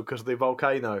cancelled because of the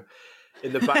volcano?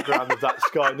 In the background of that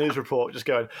Sky News report, just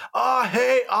going, "I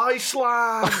hate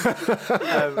Iceland."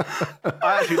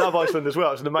 I actually love Iceland as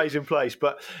well. It's an amazing place,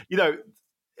 but you know,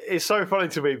 it's so funny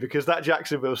to me because that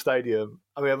Jacksonville Stadium,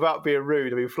 I mean, without being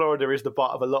rude, I mean, Florida is the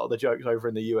butt of a lot of the jokes over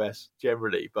in the US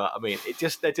generally, but I mean,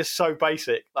 they're just so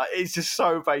basic. Like, it's just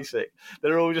so basic.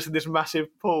 They're all just in this massive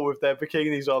pool with their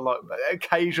bikinis on, like,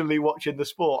 occasionally watching the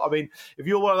sport. I mean, if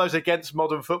you're one of those against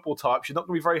modern football types, you're not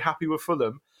going to be very happy with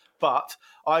Fulham. But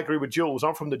I agree with Jules.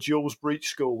 I'm from the Jules Breach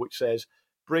School, which says,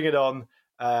 bring it on.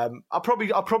 I'll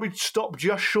probably stop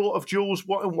just short of Jules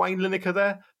and Wayne Lineker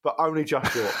there, but only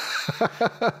just short.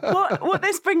 What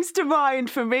this brings to mind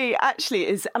for me actually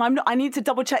is, and I need to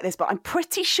double check this, but I'm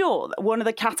pretty sure that one of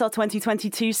the Qatar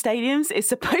 2022 stadiums is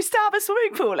supposed to have a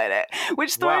swimming pool in it,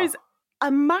 which throws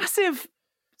a massive,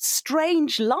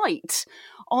 strange light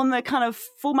on the kind of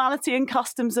formality and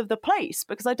customs of the place,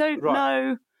 because I don't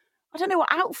know what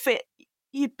outfit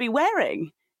you'd be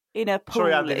wearing in a pool.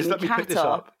 Sorry, Andy, in let me pick this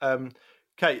up.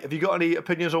 Kate, have you got any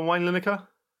opinions on Wayne Lineker?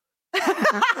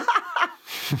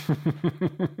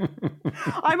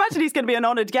 I imagine he's going to be an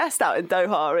honoured guest out in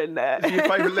Doha. Is he your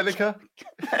favourite Lineker?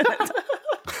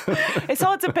 It's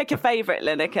hard to pick a favourite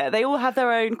Lineker. They all have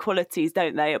their own qualities,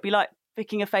 don't they? It'll be like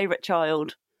picking a favourite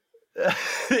child.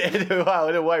 In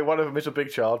a way, one of them is a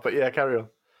big child, but yeah, carry on.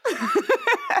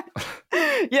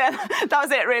 Yeah, that was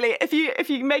it really. If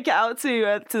you make it out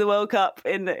to the World Cup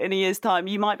in a year's time,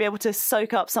 you might be able to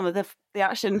soak up some of the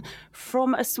action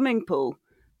from a swimming pool,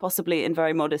 possibly in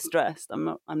very modest dress. I'm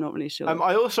not really sure.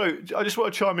 I just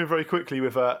want to chime in very quickly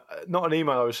with not an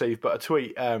email I received, but a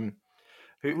tweet.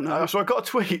 So I got a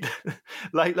tweet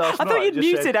late last night. I thought you'd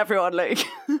muted everyone, Luke.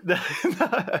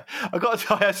 I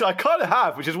kind of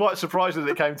have, which is why it's surprising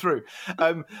that it came through.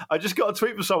 I just got a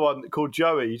tweet from someone called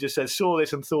Joey. He just said, "Saw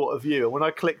this and thought of you." And when I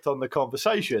clicked on the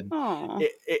conversation,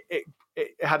 it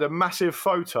had a massive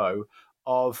photo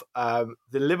of the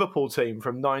Liverpool team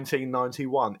from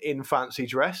 1991 in fancy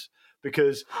dress.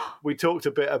 Because we talked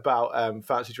a bit about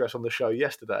fancy dress on the show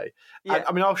yesterday. Yeah. And,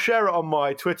 I mean, I'll share it on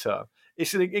my Twitter.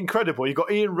 It's incredible. You've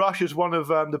got Ian Rush as one of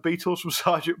the Beatles from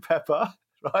Sgt. Pepper,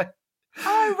 right?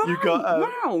 Oh, right. You've got,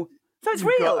 wow. So it's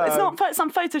real. It's not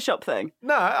some Photoshop thing.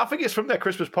 No, I think it's from their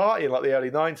Christmas party in like the early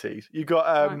 90s. You've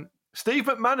got Steve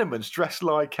McManaman's dressed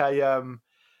like a, I don't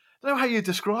know how you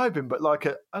describe him, but like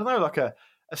a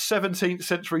 17th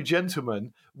century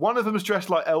gentleman. One of them is dressed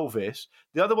like Elvis.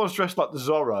 The other one's dressed like the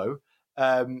Zorro.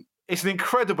 It's an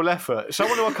incredible effort.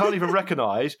 Someone who I can't even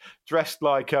recognise, dressed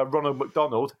like Ronald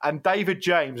McDonald, and David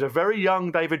James, a very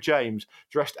young David James,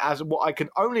 dressed as what I can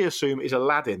only assume is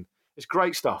Aladdin. It's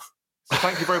great stuff. So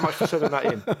thank you very much for sending that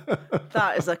in.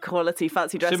 That is a quality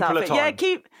fancy dress Simpler outfit. time. Yeah,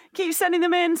 keep sending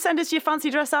them in. Send us your fancy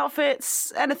dress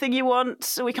outfits, anything you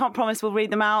want. We can't promise we'll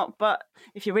read them out, but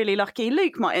if you're really lucky,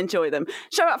 Luke might enjoy them.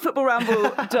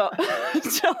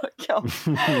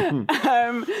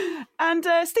 show@footballramble.com. And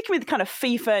sticking with kind of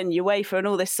FIFA and UEFA and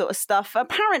all this sort of stuff,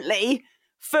 apparently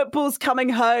football's coming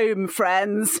home,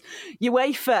 friends.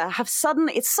 UEFA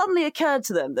it's suddenly occurred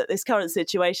to them that this current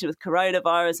situation with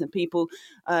coronavirus and people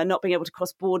not being able to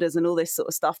cross borders and all this sort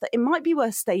of stuff, that it might be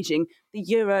worth staging the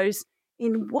Euros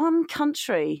in one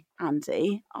country,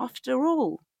 Andy, after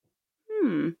all.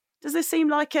 Does this seem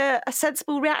like a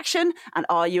sensible reaction? And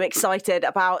are you excited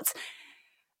about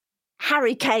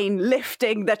Harry Kane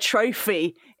lifting the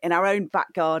trophy in our own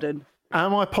back garden?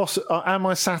 Am I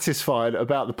satisfied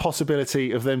about the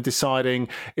possibility of them deciding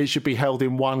it should be held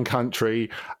in one country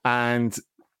and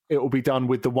it will be done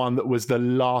with the one that was the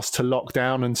last to lock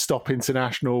down and stop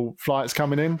international flights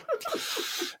coming in?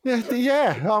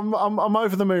 Yeah, I'm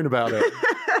over the moon about it.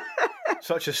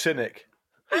 Such a cynic.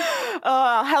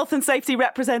 Health and safety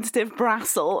representative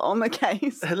Brassel on the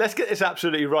case. Let's get this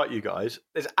absolutely right, you guys.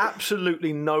 There's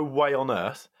absolutely no way on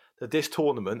earth that this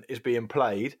tournament is being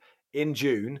played in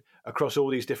June across all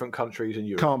these different countries in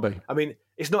Europe. Can't be. I mean,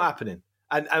 it's not happening.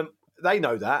 And they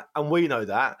know that, and we know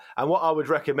that. And what I would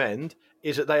recommend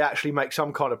is that they actually make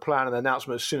some kind of plan and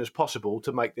announcement as soon as possible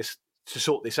to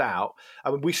sort this out.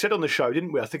 I mean, we said on the show,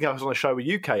 didn't we? I think I was on a show with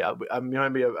UK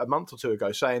maybe a month or two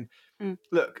ago saying,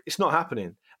 look, it's not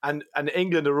happening. And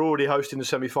England are already hosting the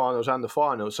semi-finals and the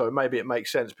finals, so maybe it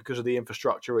makes sense because of the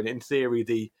infrastructure and, in theory,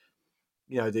 the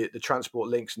transport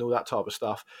links and all that type of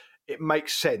stuff. It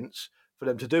makes sense for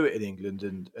them to do it in England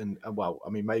and well, I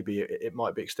mean, maybe it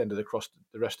might be extended across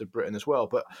the rest of Britain as well,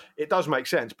 but it does make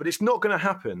sense. But it's not going to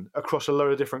happen across a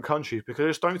load of different countries because I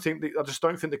just don't think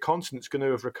the continent's going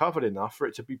to have recovered enough for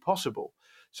it to be possible.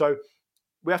 So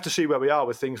we have to see where we are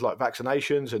with things like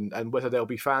vaccinations and whether there'll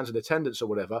be fans in attendance or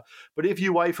whatever. But if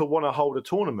UEFA want to hold a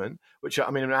tournament, which,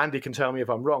 I mean, Andy can tell me if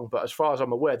I'm wrong, but as far as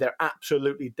I'm aware, they're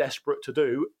absolutely desperate to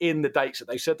do in the dates that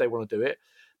they said they want to do it,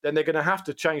 then they're going to have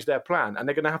to change their plan, and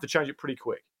they're going to have to change it pretty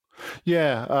quick.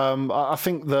 Yeah, I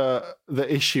think the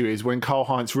issue is when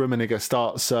Karl-Heinz Rummenigge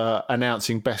starts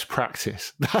announcing best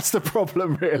practice. That's the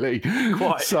problem, really.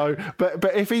 Quite. So,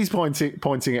 but if he's pointing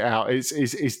it out,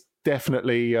 it's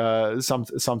definitely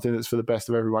something that's for the best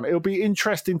of everyone. It'll be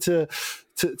interesting to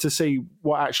see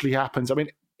what actually happens. I mean,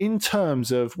 in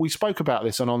terms of, we spoke about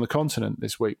this on the Continent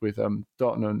this week with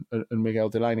Dotton and Miguel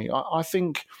Delaney. I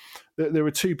think that there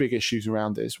are two big issues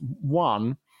around this.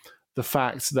 One, the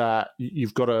fact that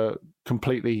you've got to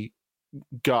completely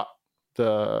gut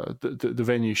the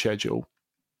venue schedule.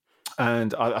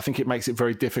 And I think it makes it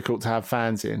very difficult to have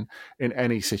fans in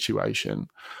any situation.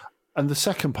 And the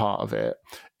second part of it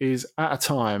is at a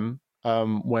time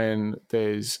when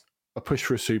there's a push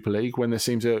for a Super League, when there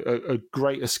seems a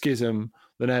greater schism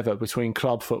than ever between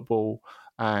club football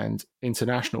and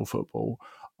international football.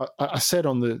 I said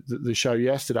on the show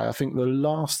yesterday, I think the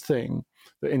last thing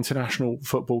that international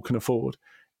football can afford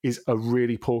is a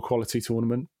really poor quality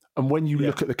tournament. And when you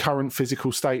look at the current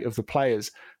physical state of the players,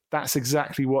 that's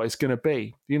exactly what it's going to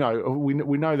be. You know, we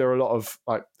know there are a lot of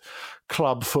like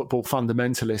club football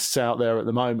fundamentalists out there at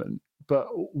the moment, but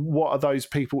what are those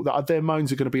people that their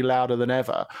moans are going to be louder than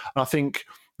ever? And I think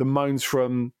the moans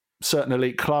from certain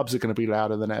elite clubs are going to be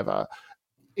louder than ever.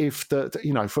 If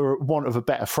for want of a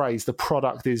better phrase, the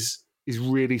product is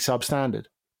really substandard.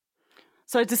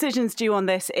 So decisions due on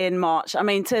this in March. I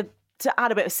mean, to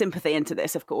add a bit of sympathy into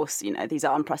this, of course, you know, these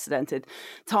are unprecedented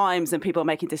times and people are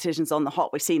making decisions on the hop.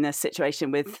 We've seen this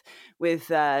situation with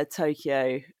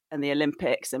Tokyo and the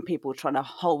Olympics and people trying to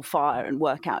hold fire and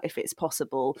work out if it's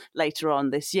possible later on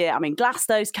this year. I mean,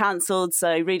 Glasgow's cancelled,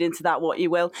 so read into that what you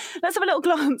will. Let's have a little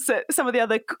glance at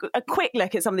a quick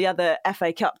look at some of the other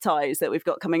FA Cup ties that we've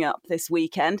got coming up this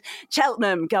weekend.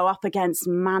 Cheltenham go up against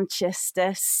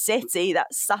Manchester City.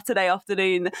 That's Saturday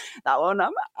afternoon, that one.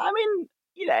 I mean,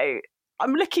 you know,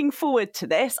 I'm looking forward to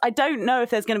this. I don't know if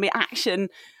there's going to be action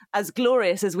as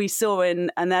glorious as we saw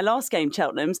in their last game,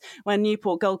 Cheltenham's, when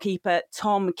Newport goalkeeper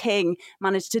Tom King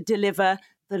managed to deliver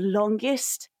the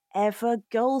longest ever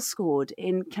goal scored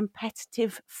in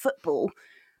competitive football.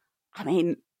 I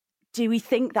mean, do we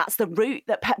think that's the route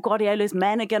that Pep Guardiola's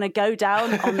men are going to go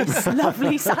down on this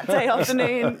lovely Saturday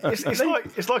afternoon?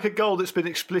 It's like a goal that's been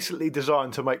explicitly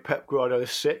designed to make Pep Guardiola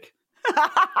sick.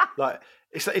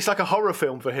 It's like a horror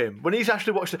film for him. When he has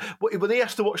to watch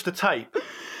the tape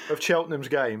of Cheltenham's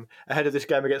game ahead of this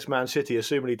game against Man City,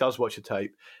 assuming he does watch the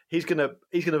tape, he's gonna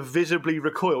visibly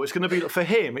recoil. It's gonna be for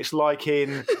him. It's like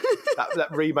in that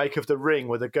remake of The Ring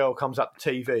where the girl comes up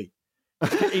the TV.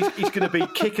 He's going to be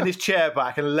kicking his chair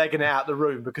back and legging it out the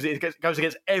room because it goes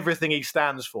against everything he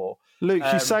stands for. Luke,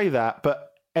 you say that, but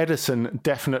Edison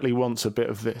definitely wants a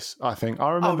bit of this, I think. I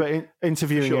remember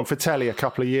interviewing him for telly a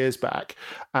couple of years back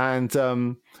and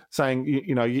saying,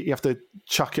 you have to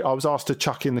chuck it. I was asked to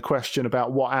chuck in the question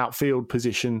about what outfield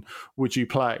position would you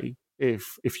play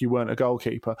if you weren't a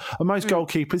goalkeeper. And most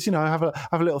goalkeepers, have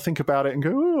a little think about it and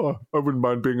go, oh, I wouldn't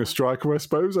mind being a striker, I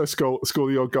suppose. I score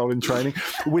the odd goal in training.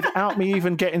 Without me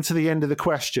even getting to the end of the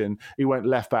question, he went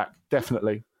left back,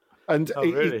 definitely. And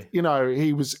really?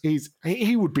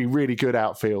 He would be really good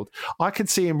outfield. I could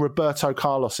see him Roberto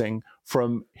Carlosing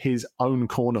from his own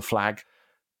corner flag.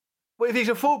 Well, if he's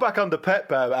a fullback under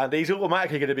Pep, and he's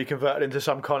automatically going to be converted into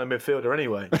some kind of midfielder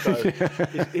anyway. So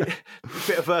a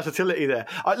bit of versatility there.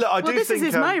 This is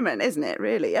his moment, isn't it?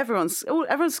 Really, everyone's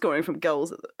scoring from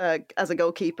goals as a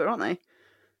goalkeeper, aren't they?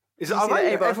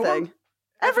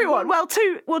 Everyone. Well,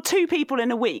 two people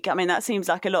in a week. I mean, that seems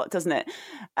like a lot, doesn't it?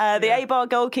 The Eibar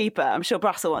goalkeeper, I'm sure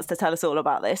Brassel wants to tell us all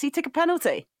about this. He took a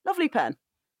penalty. Lovely pen.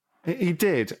 He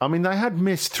did. I mean, they had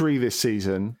missed 3 this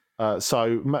season.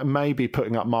 So maybe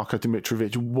putting up Marko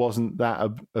Dimitrovic wasn't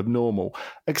that abnormal,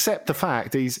 except the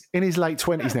fact he's in his late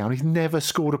 20s now and he's never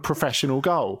scored a professional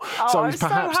goal. So he's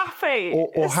perhaps so happy.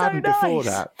 Or hadn't before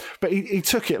that. But he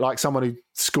took it like someone who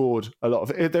scored a lot of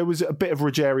it. There was a bit of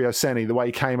Rogerio Ceni, the way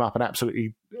he came up and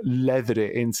absolutely leathered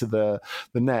it into the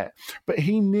net. But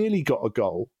he nearly got a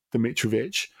goal,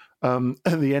 Dimitrovic,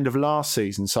 at the end of last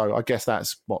season. So I guess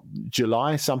that's,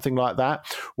 July, something like that,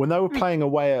 when they were playing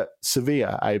away at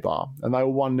Sevilla, Eibar, and they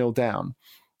were 1-0 down.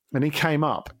 And he came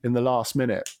up in the last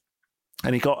minute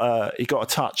and he got a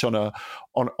touch on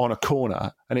a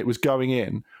corner and it was going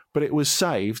in, but it was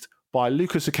saved by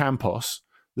Lucas Ocampos,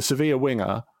 the Sevilla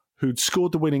winger, who'd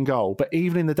scored the winning goal. But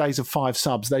even in the days of 5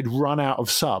 subs, they'd run out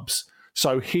of subs.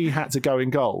 So he had to go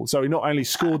in goal. So he not only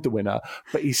scored the winner,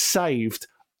 but he saved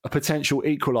a potential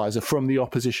equaliser from the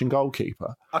opposition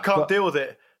goalkeeper. I can't deal with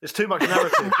it. There's too much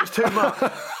narrative. It's too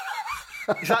much.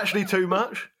 It's actually too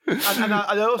much. And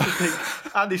I also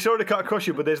think, Andy, sorry to cut across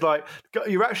you, but there's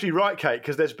you're actually right, Kate,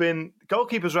 because there's been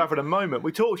goalkeepers are having a moment.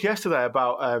 We talked yesterday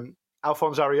about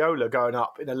Alphonse Areola going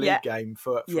up in a league game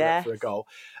for a goal.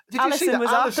 Did you see that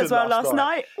was up as well last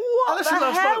night? What Alisson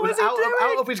the hell was he doing?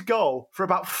 out of his goal for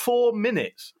about 4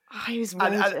 minutes. Oh, he was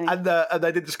and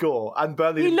they didn't score. And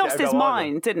Burnley he lost his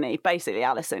mind, didn't he, basically,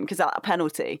 Alisson, because of that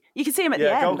penalty. You can see him at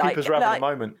the end. Goalkeepers are having a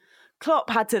moment. Klopp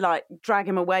had to drag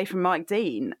him away from Mike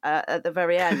Dean at the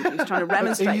very end. He was trying to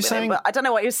remonstrate with him, but I don't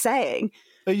know what he was saying.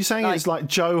 Are you saying it's like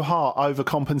Joe Hart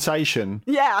overcompensation?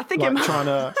 Yeah, I think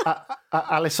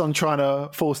Alisson trying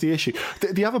to force the issue.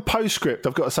 The other postscript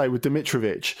I've got to say with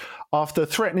Dimitrovic, after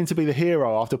threatening to be the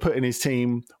hero after putting his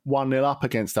team 1-0 up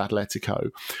against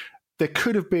Atletico, there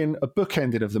could have been a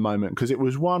bookending of the moment because it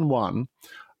was 1-1.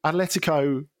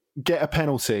 Atletico get a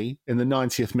penalty in the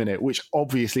 90th minute, which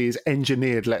obviously is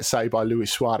engineered, let's say, by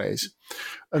Luis Suarez.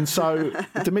 And so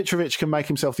Dimitrovic can make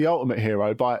himself the ultimate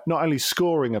hero by not only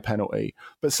scoring a penalty,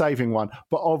 but saving one.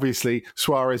 But obviously,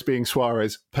 Suarez being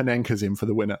Suarez, Panenka's in for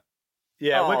the winner.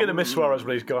 Yeah, we're going to miss Suarez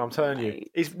when he's gone, I'm telling you.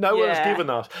 No one's given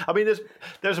us. I mean,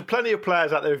 there's plenty of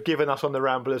players out there who've given us on the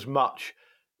Ramble as much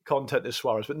content as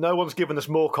Suarez, but no one's given us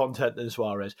more content than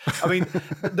Suarez. I mean,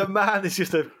 the man is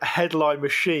just a headline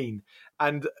machine.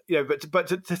 And but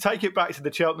to take it back to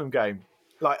the Cheltenham game,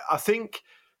 I think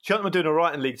Cheltenham are doing all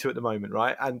right in League Two at the moment,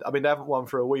 right? And I mean, they haven't won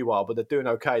for a wee while, but they're doing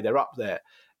okay. They're up there.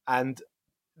 And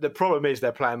the problem is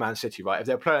they're playing Man City, right? If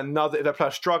they're playing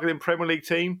a struggling Premier League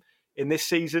team in this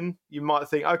season, you might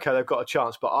think, okay, they've got a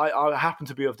chance. But I happen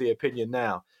to be of the opinion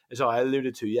now, as I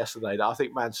alluded to yesterday, that I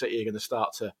think Man City are going to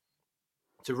start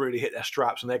to really hit their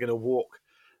straps, and they're going to walk.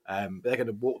 They're going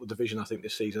to walk the division, I think,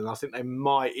 this season. I think they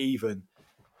might even.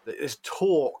 There's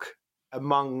talk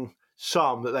among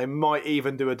some that they might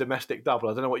even do a domestic double.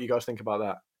 I don't know what you guys think about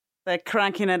that. They're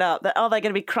cranking it up. Are they going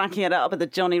to be cranking it up at the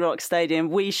Johnny Rock Stadium?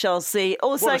 We shall see.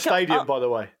 Also, what a stadium, by the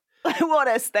way. What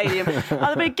a stadium.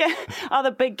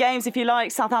 Other big games, if you like.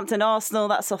 Southampton, Arsenal,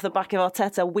 that's off the back of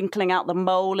Arteta winkling out the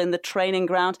mole in the training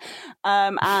ground.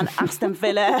 And Aston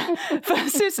Villa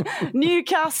versus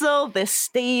Newcastle, the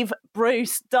Steve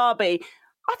Bruce derby.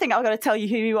 I think I've got to tell you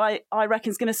who I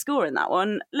reckon is going to score in that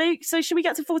one. Luke, so should we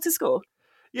get to 4 to score?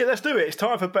 Yeah, let's do it. It's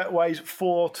time for Betway's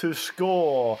 4 to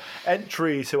score.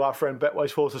 Entry to our friend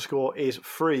Betway's 4 to score is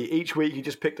free. Each week you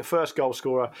just pick the first goal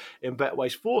scorer in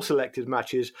Betway's 4 selected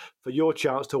matches for your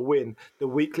chance to win the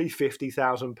weekly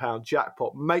 £50,000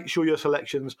 jackpot. Make sure your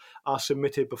selections are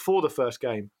submitted before the first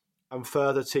game and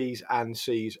further T's and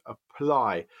C's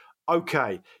apply.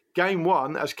 Okay. Game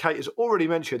 1, as Kate has already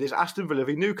mentioned, is Aston Villa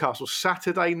v Newcastle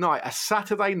Saturday night. A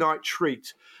Saturday night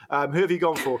treat. Who have you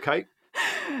gone for, Kate?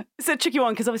 It's a tricky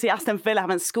one because obviously Aston Villa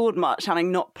haven't scored much, having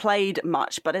not played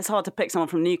much, but it's hard to pick someone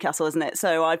from Newcastle, isn't it?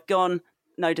 So I've gone,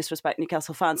 no disrespect,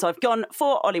 Newcastle fans, so I've gone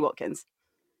for Ollie Watkins.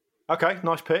 Okay,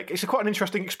 nice pick. It's quite an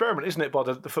interesting experiment, isn't it, by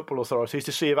the football authorities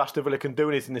to see if Aston Villa can do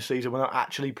anything this season without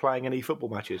actually playing any football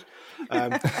matches.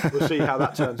 We'll see how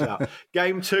that turns out.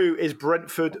 Game 2 is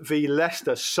Brentford v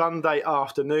Leicester, Sunday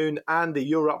afternoon. Andy,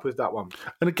 you're up with that one.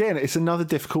 And again, it's another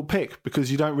difficult pick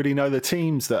because you don't really know the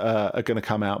teams that are going to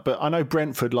come out. But I know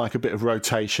Brentford like a bit of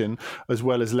rotation as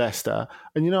well as Leicester.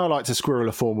 And I like to squirrel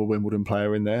a former Wimbledon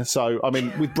player in there. So, I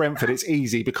mean, with Brentford, it's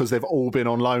easy because they've all been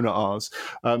on loan at ours.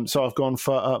 So I've gone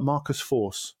for Marcus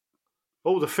Forss.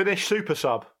 Oh, the Finnish super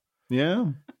sub. Yeah.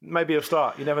 Maybe he'll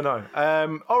start. You never know.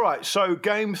 All right, so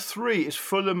game 3 is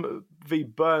Fulham v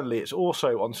Burnley. It's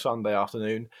also on Sunday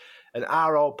afternoon. And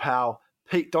our old pal,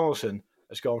 Pete Donaldson,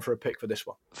 has gone for a pick for this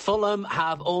one. Fulham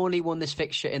have only won this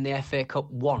fixture in the FA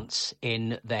Cup once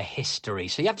in their history.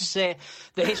 So you have to say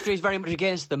the history is very much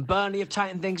against them. Burnley have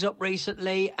tightened things up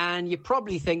recently, and you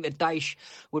probably think that Dyche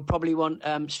would probably want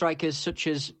strikers such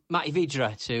as Matty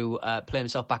Vydra to play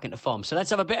himself back into form. So let's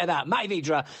have a bit of that. Matty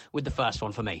Vydra with the first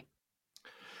one for me.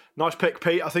 Nice pick,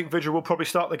 Pete. I think Vydra will probably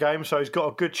start the game, so he's got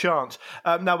a good chance.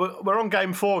 Now, we're on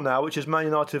game 4 now, which is Man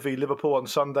United v Liverpool on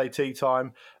Sunday tea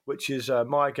time, which is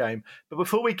my game. But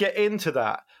before we get into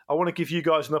that, I want to give you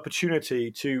guys an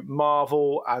opportunity to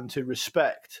marvel and to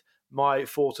respect my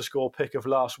 4-to-score pick of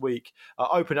last week.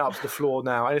 Open it up to the floor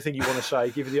now. Anything you want to say,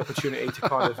 give you the opportunity to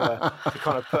kind of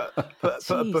put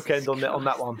a bookend on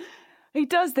that one. He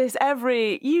does this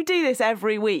you do this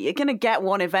every week. You're going to get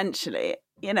one eventually.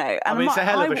 You know, and it's a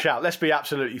hell of a shout. Let's be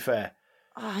absolutely fair.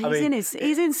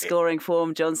 He's in scoring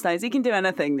form, John Stones. He can do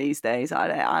anything these days. He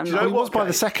was by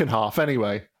the second half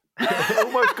anyway. It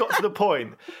almost got to the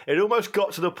point. It almost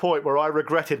got to the point where I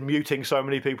regretted muting so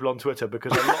many people on Twitter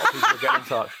because a lot of people were getting in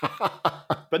touch.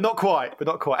 But not quite.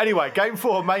 Anyway, game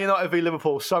 4, Man United v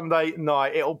Liverpool, Sunday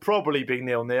night. It'll probably be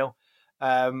 0-0.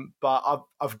 But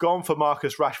I've gone for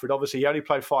Marcus Rashford. Obviously, he only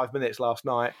played 5 minutes last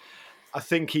night. I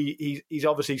think he's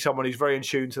obviously someone who's very in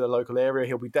tune to the local area.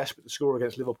 He'll be desperate to score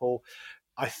against Liverpool.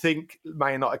 I think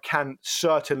Man United can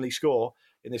certainly score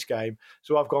in this game.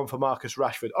 So I've gone for Marcus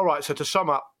Rashford. All right, so to sum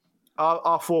up,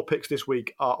 our 4 picks this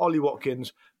week are Ollie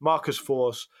Watkins, Marcus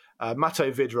Forss,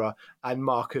 Matej Vydra and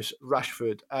Marcus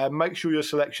Rashford. Make sure your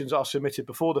selections are submitted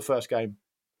before the first game.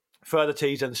 Further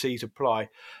T's and C's apply.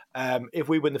 If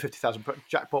we win the 50,000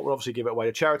 jackpot, we'll obviously give it away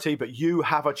to charity, but you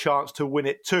have a chance to win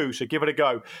it too, so give it a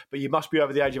go. But you must be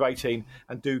over the age of 18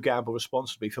 and do gamble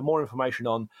responsibly. For more information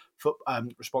on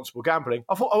responsible gambling,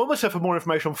 I almost said for more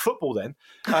information on football then.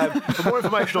 For more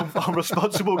information on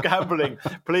responsible gambling,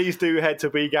 please do head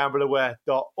to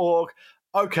begambleaware.org.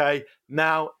 Okay,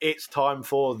 now it's time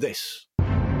for this.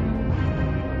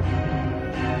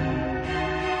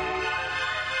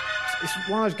 It's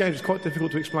one of those games that's quite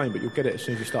difficult to explain, but you'll get it as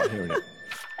soon as you start hearing it.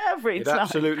 Every time. It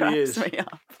absolutely is. Me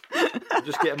up. I'm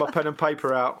just getting my pen and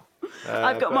paper out.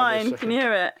 I've got mine. Can you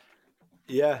hear it?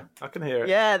 Yeah, I can hear it.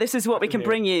 Yeah, this is what we can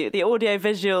bring you, the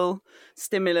audio-visual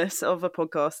stimulus of a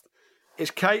podcast.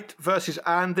 It's Kate versus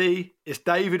Andy. It's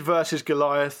David versus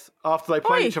Goliath. After they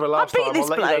played each other last time, I'll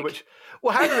let you know which...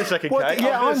 Well, hang on a second, Kate.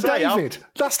 Yeah, I'm David.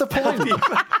 That's the point.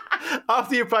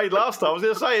 After you played last time, I was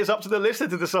going to say it's up to the listener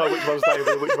to decide which one's David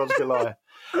and which one's Goliath.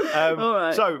 All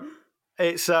right. So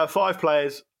it's 5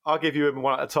 players. I'll give you them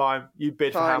one at a time. You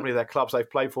bid for how many of their clubs they've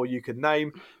played for. You can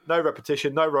name. No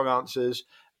repetition, no wrong answers.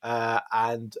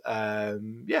 And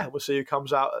we'll see who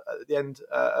comes out at the end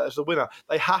as the winner.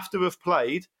 They have to have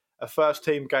played a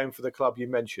first-team game for the club you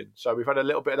mentioned. So we've had a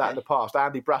little bit of that in the past.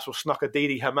 Andy Brassel snuck a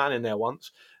Didi Hamann in there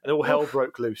once, and all hell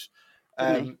broke loose.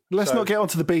 Let's not get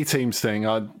onto the B teams thing.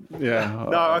 No,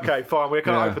 okay, fine. We're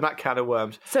going to open that can of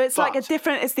worms. So it's like it's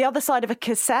the other side of a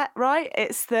cassette, right?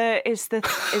 It's the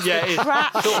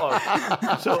track.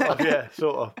 Sort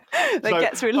of. That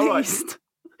gets released.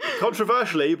 Right.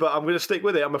 Controversially, but I'm going to stick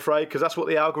with it, I'm afraid, because that's what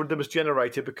the algorithm has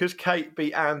generated. Because Kate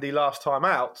beat Andy last time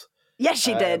out. Yes,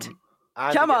 she did.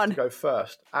 Andy Come on. gets to go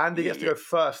first. Andy gets to go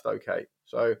first, though, Kate.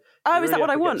 So, is that what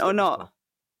I want or not?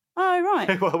 Oh,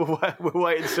 right. Well, we'll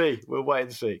wait and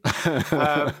see.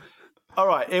 All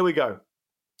right, here we go.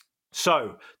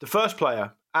 So, the first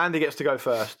player, Andy gets to go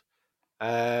first.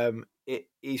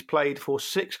 He's played for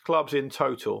 6 clubs in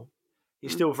total.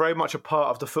 He's still very much a part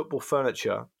of the football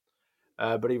furniture,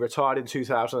 but he retired in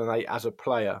 2008 as a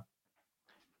player.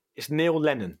 It's Neil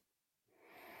Lennon.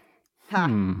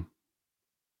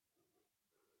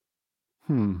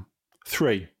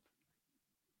 3.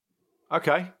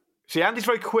 Okay. See, Andy's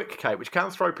very quick, Kate, which can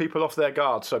throw people off their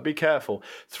guard, so be careful.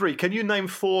 3. Can you name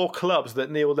 4 clubs that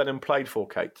Neil Lennon played for,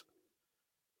 Kate?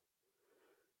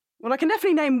 Well, I can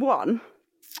definitely name one.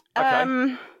 Okay.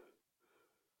 Oh,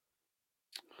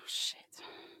 shit.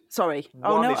 Sorry.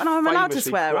 I'm allowed to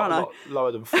swear, aren't I? Lot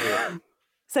lower than 4.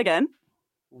 Say again.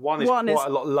 One is quite a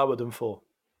lot lower than 4.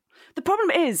 The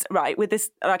problem is, right, with this...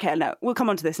 Okay, no, we'll come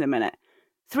on to this in a minute.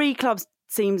 3 clubs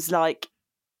seems like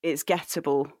it's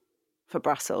gettable for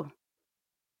Brassel.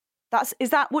 Is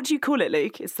that what do you call it,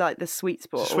 Luke? It's like the sweet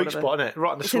spot. It's a sweet spot, isn't it?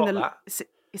 Right in the slot.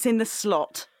 It's in the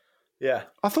slot. Yeah.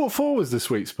 I thought 4 was the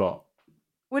sweet spot.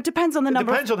 Well, it depends on the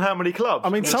number. It depends on how many clubs. I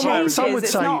mean, some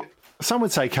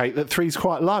would say, Kate, that 3's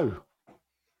quite low.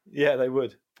 Yeah, they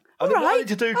would. All right. What I need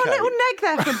to do, Kate, a little neg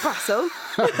there from Brassel.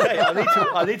 Hey,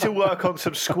 I need to work on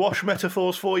some squash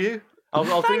metaphors for you.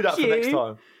 I'll do that for next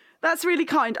time. That's really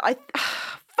kind.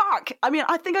 Fuck. I mean,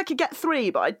 I think I could get 3,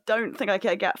 but I don't think I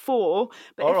could get 4.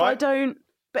 But I don't...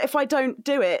 But if I don't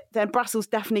do it, then Brassel's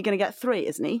definitely going to get 3,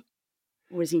 isn't he?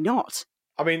 Or is he not?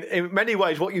 I mean, in many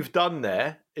ways, what you've done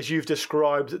there is you've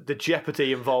described the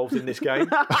jeopardy involved in this game.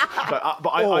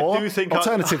 I do think...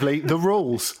 Alternatively, the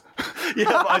rules. Yeah,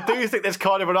 but I do think there's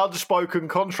kind of an unspoken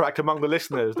contract among the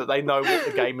listeners that they know what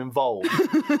the game involves.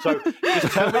 So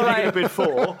just tell me if you're going to bid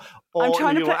 4, or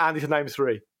you want Andy to name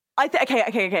 3.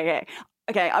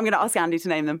 Okay, I'm going to ask Andy to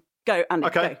name them. Go, Andy.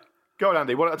 Okay. Go on,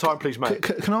 Andy. One at a time, please, mate.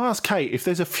 Can I ask Kate if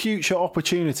there's a future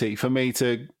opportunity for me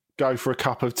to go for a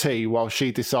cup of tea while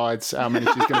she decides how many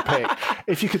she's going to pick?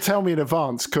 If you could tell me in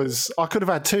advance, because I could have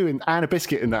had 2 and a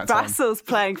biscuit in that time. Brassel's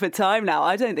playing for time now.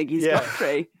 I don't think he's got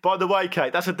 3. By the way,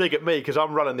 Kate, that's a dig at me because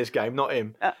I'm running this game, not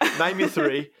him. Name your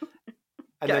 3,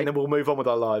 and then we'll move on with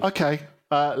our lives. Okay.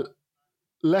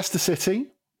 Leicester City.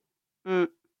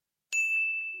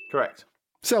 Correct.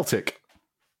 Celtic.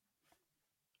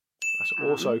 That's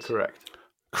also correct.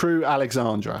 Crewe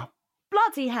Alexandra.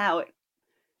 Bloody hell.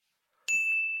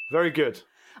 Very good.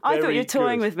 I thought you were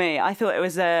toying with me. I thought it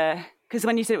was... Because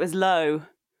when you said it was low,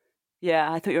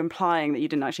 I thought you were implying that you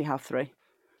didn't actually have 3.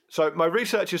 So my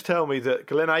researchers tell me that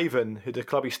Glenavon, who the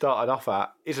club he started off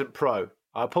at, isn't pro.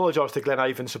 I apologise to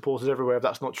Glenavon supporters everywhere if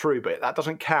that's not true, but that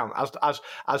doesn't count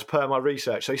as per my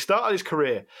research. So he started his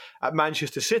career at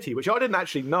Manchester City, which I didn't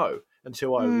actually know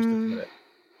until I was looking at it.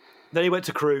 Then he went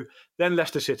to Crewe, then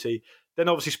Leicester City, then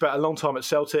obviously spent a long time at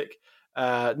Celtic,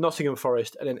 Nottingham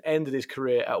Forest, and then ended his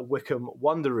career at Wycombe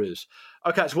Wanderers.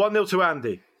 Okay, it's 1-0 to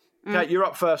Andy. Okay, you're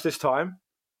up first this time.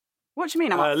 What do you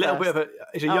mean I'm up a little first? bit of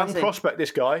he's a young prospect,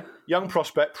 this guy. Young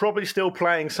prospect, probably still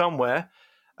playing somewhere.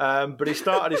 But he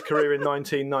started his career in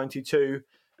 1992.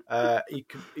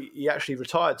 He actually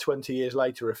retired 20 years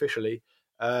later officially.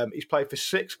 He's played for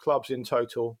 6 clubs in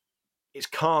total. It's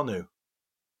Carnu.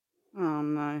 Oh,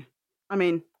 no. I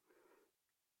mean,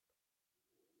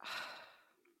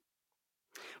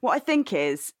 what I think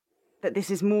is that this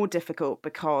is more difficult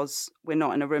because we're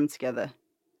not in a room together.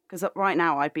 Because right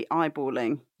now I'd be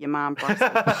eyeballing your man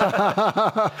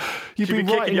Brassel. You'd be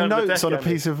writing notes on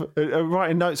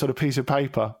a piece of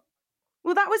paper.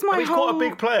 Well, that was my he's whole... quite a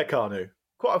big player, Carnu.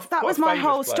 That was my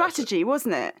whole strategy,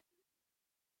 wasn't it?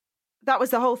 That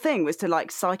was the whole thing, was to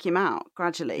like psych him out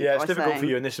gradually. Yeah, it's difficult for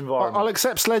you in this environment. I'll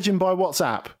accept sledging by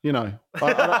WhatsApp, you know.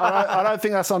 I don't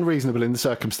think that's unreasonable in the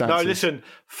circumstances. No, listen,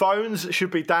 phones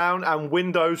should be down and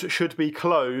windows should be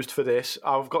closed for this.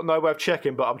 I've got no way of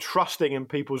checking, but I'm trusting in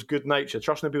people's good nature,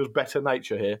 trusting in people's better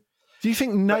nature here. Do you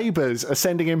think neighbours are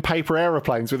sending in paper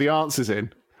aeroplanes with the answers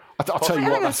in? I'll tell you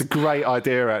what, that's a great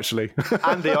idea, actually.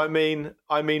 Andy, I mean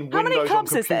windows on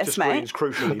computer screens,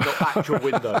 crucially, not actual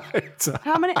window.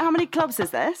 How many clubs is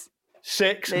this?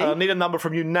 6. I need a number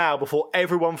from you now before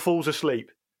everyone falls asleep.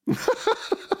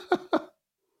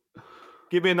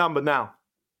 Give me a number now.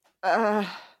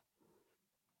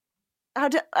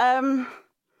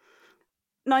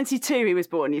 92 he was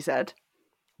born, you said?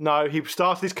 No, he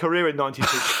started his career in 92.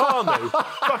 Carnu,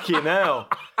 fucking hell.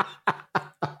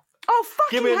 Oh,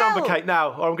 fucking Give me a hell. number, Kate,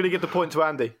 now, or I'm going to give the point to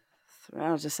Andy.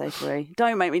 I'll just say 3.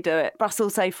 Don't make me do it. Brassel,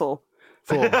 say 4.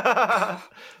 4. 4,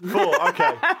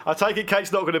 okay. I take it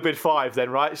Kate's not going to bid 5 then,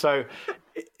 right? So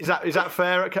is that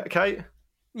fair, Kate?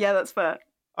 Yeah, that's fair.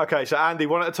 Okay, so Andy,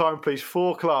 one at a time, please.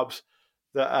 4 clubs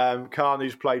that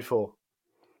Carnu's played for.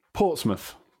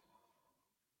 Portsmouth.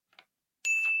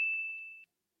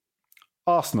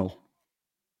 Arsenal.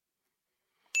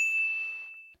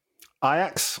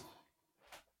 Ajax.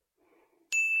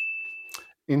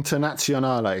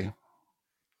 Internazionale.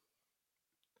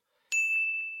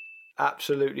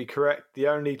 Absolutely correct. The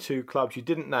only 2 clubs you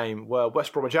didn't name were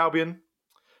West Bromwich Albion,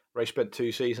 where he spent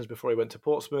 2 seasons before he went to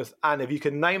Portsmouth. And if you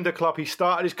can name the club he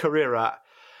started his career at,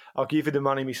 I'll give you the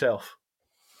money myself.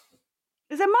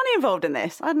 Is there money involved in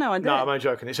this? I had no idea. No, I'm only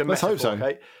joking. It's a Let's metaphor, hope so.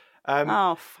 okay?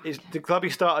 The club he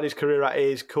started his career at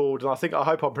is called, and I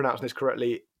hope I'm pronouncing this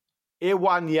correctly,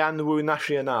 Iwanyanwu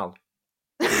Nacional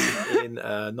in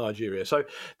Nigeria. So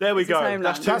there we go.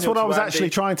 That's what I was actually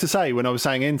trying to say when I was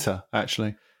saying Inter,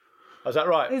 actually. Oh, is that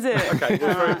right? Is it? Okay,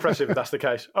 well, very impressive if that's the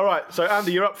case. All right, so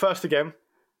Andy, you're up first again.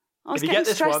 I was getting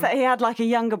stressed that he had like a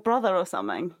younger brother or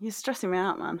something. You're stressing me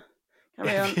out, man.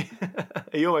 Carry on.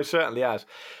 He almost certainly has.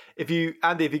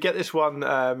 Andy, if you get this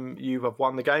one, you have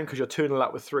won the game because you're 2-0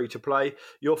 up with 3 to play.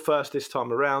 You're first this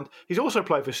time around. He's also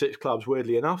played for 6 clubs,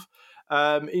 weirdly enough.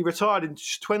 He retired in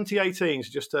 2018, so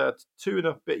just 2 and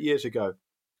a bit years ago.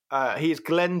 He is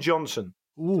Glenn Johnson.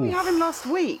 Did we have him last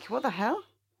week? What the hell?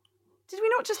 Did we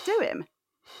not just do him?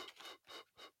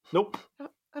 Nope.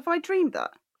 Have I dreamed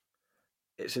that?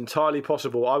 It's entirely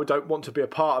possible. I don't want to be a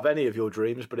part of any of your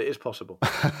dreams, but it is possible.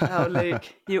 Oh, Luke,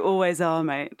 you always are,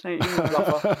 mate. Don't you?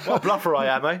 Bluffer. What a bluffer I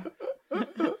am, eh?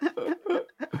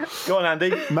 Go on,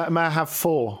 Andy. May I have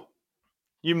 4?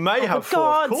 You may have 4,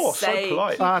 God's of course. sake. So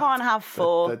polite. You can't have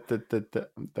 4.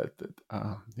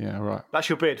 Yeah, right. That's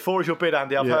your bid. 4 is your bid,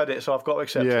 Andy. I've heard it, so I've got to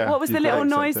accept it. What was the little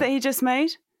noise that he just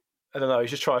made? I don't know. He's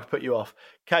just trying to put you off.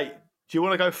 Kate, do you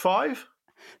want to go 5?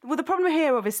 Well, the problem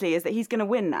here, obviously, is that he's going to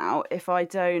win now if I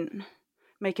don't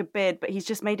make a bid, but he's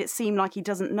just made it seem like he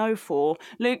doesn't know 4.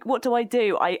 Luke, what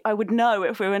do? I would know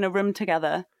if we were in a room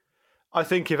together. I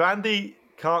think if Andy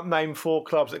can't name 4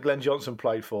 clubs that Glenn Johnson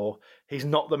played for, he's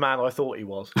not the man I thought he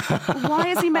was. Why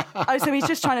is he? Oh, so he's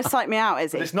just trying to psych me out,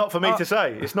 is he? But it's not for me to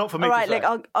say. It's not for me all right, to say.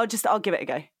 Look, I'll give it a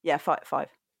go. Yeah, 5.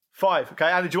 5. Okay,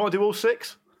 Andy, do you want to do all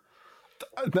 6?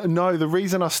 No, the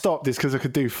reason I stopped is because I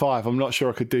could do 5. I'm not sure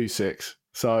I could do 6.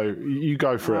 So you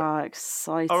go for it. Oh,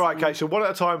 exciting. All right, Kate, so one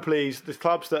at a time, please. The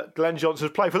clubs that Glenn Johnson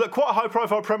has played for. Look, quite a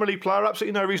high-profile Premier League player.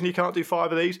 Absolutely no reason you can't do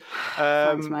 5 of these.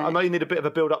 Thanks, mate. I know you need a bit of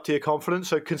a build-up to your confidence,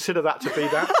 so consider that to be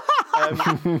that.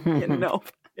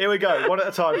 Here we go. One at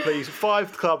a time, please.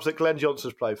 5 clubs that Glenn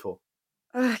Johnson's played for.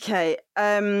 Okay.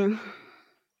 Well,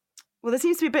 there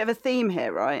seems to be a bit of a theme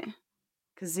here, right?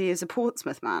 Because he is a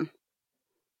Portsmouth man.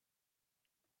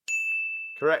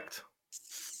 Correct.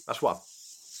 That's 1.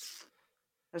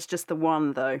 That's just the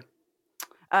 1, though.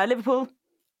 Liverpool.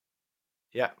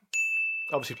 Yeah.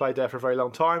 Obviously played there for a very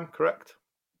long time. Correct.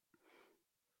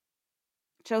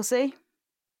 Chelsea.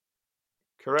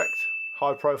 Correct.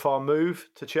 High-profile move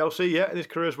to Chelsea, yeah, in his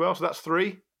career as well. So that's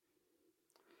 3.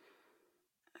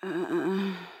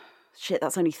 Shit,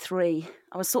 that's only 3.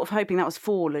 I was sort of hoping that was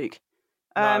 4, Luke.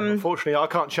 No, unfortunately, I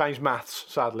can't change maths,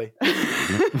 sadly.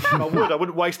 If I would, I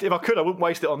wouldn't waste it. If I could, I wouldn't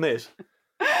waste it on this.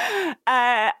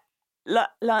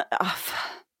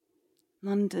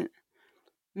 London.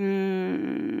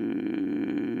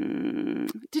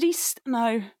 Did he...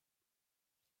 No.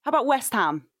 How about West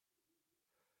Ham?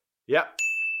 Yep.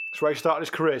 That's where he started his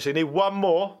career. So you need 1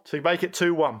 more to make it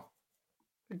 2-1.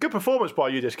 Good performance by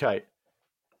you, this, Kate.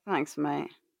 Thanks,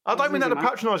 mate. I don't mean that in a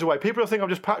patronising way. People think I'm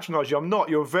just patronising you. I'm not.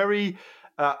 You're very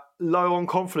low on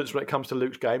confidence when it comes to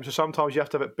Luke's game, so sometimes you have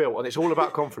to have it built, and it's all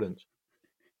about confidence.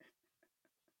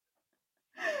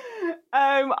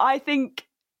 I think...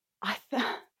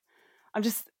 I'm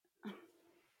just...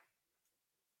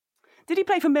 Did he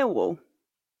play for Millwall?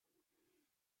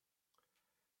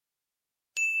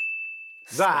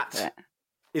 That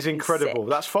is incredible.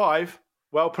 That's 5.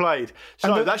 Well played.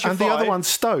 So that's your 5. And the other one's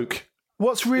Stoke.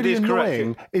 What's really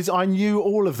annoying is I knew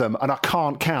all of them and I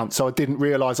can't count, so I didn't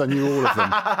realise I knew all of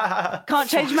them. Can't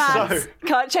change maths.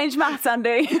 Can't change maths,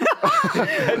 Andy.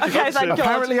 Okay, thank God.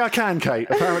 Apparently I can, Kate.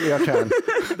 Apparently I can.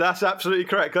 That's absolutely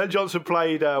correct. Glenn Johnson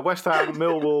played West Ham,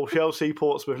 Millwall, Chelsea,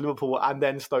 Portsmouth, Liverpool, and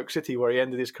then Stoke City, where he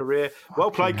ended his career.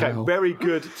 Well played, Kate. Very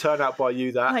good turnout by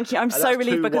you there. Thank you. I'm so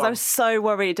relieved because I was so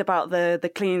worried about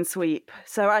the clean sweep.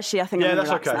 So actually, I think I'm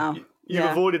relaxed now. You've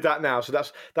avoided that now, so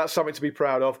that's something to be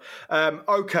proud of.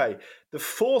 Okay, the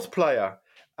 4th player,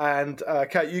 and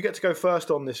Kate, you get to go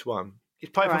first on this one. He's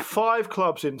played for 5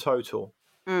 clubs in total.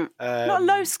 Not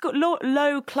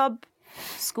low club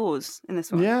scores in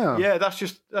this one. Yeah. That's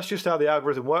just how the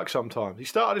algorithm works. Sometimes he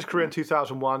started his career in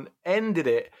 2001, ended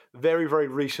it very, very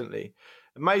recently.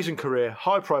 Amazing career,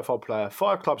 high-profile player,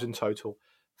 5 clubs in total.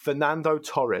 Fernando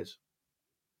Torres.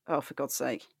 Oh, for God's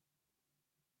sake.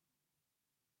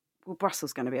 Well,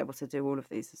 Brussels going to be able to do all of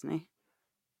these, isn't he?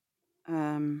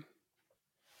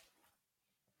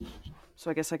 So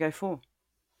I guess I go 4.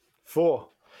 4.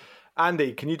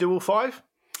 Andy, can you do all 5?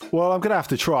 Well, I'm going to have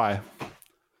to try.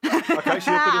 Okay,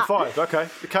 so you're bidding 5. Okay.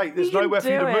 Kate, there's nowhere for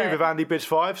you to move if Andy bids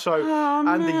 5. So,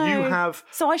 Andy, you have...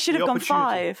 So I should have gone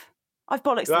 5. I've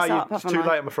bollocked this up, It's too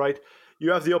late, I'm afraid. You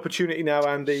have the opportunity now,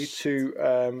 Andy,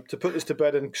 to put this to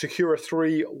bed and secure a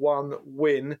 3-1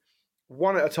 win.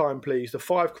 1 at a time, please. The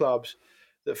 5 clubs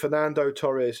that Fernando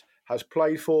Torres has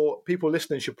played for. People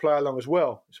listening should play along as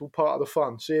well. It's all part of the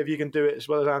fun. See if you can do it as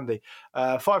well as Andy.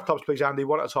 5 clubs, please, Andy.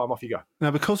 1 at a time. Off you go.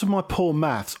 Now, because of my poor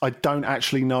maths, I don't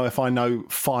actually know if I know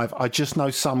 5. I just know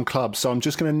some clubs. So I'm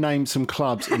just going to name some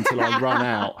clubs until I run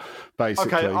out,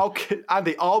 basically. Okay,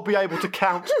 Andy, I'll be able to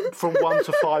count from 1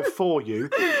 to 5 for you.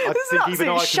 I think even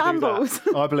I can shambles.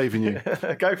 do that. I believe in you.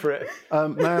 Go for it.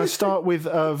 May I start with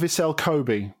Vissel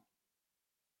Kobe?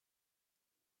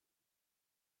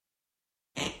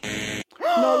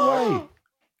 No way.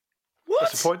 What?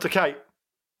 That's a point to Kate.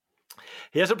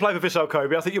 He hasn't played for Vissel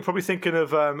Kobe. I think you're probably thinking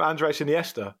of Andres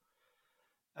Iniesta.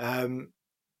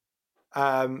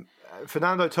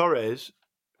 Fernando Torres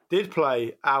did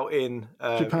play out in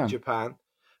Japan,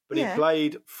 but he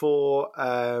played for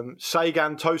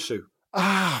Sagan Tosu.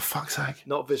 Ah, fuck's sake.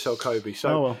 Not Vissel Kobe.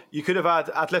 So you could have had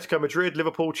Atletico Madrid,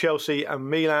 Liverpool, Chelsea and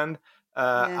Milan.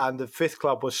 and the fifth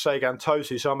club was Sagan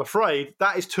Tosu. So I'm afraid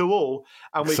that is 2-2,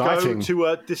 and we Exciting. go to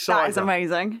a decider. That is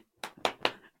amazing.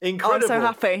 Incredible. Oh, I'm so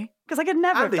happy because I could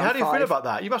never Andy, have done how do you 5. feel about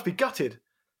that? You must be gutted.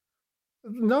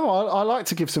 No, I like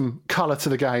to give some colour to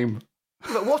the game.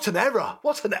 Look, what an error!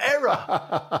 What an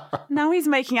error! Now he's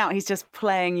making out he's just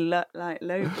playing like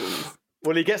low balls.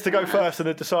 Well, he gets to go first and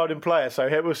the deciding player, so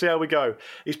here we'll see how we go.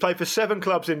 He's played for 7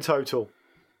 clubs in total.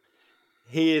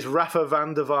 He is Rafa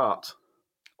van der Vaart.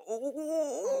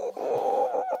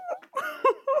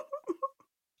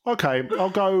 Okay,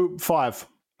 I'll go 5.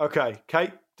 Okay,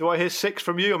 Kate, do I hear 6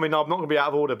 from you? I mean, I'm not going to be out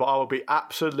of order, but I will be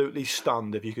absolutely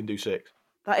stunned if you can do 6.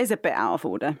 That is a bit out of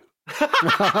order.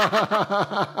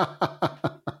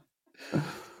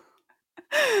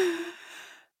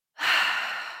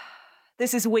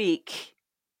 This is weak.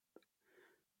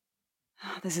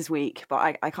 This is weak, but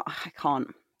I can't.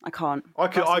 I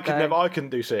couldn't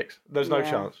do 6. There's no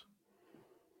chance.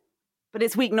 But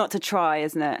it's weak not to try,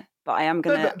 isn't it? But I am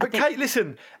gonna. But Kate,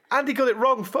 listen, Andy got it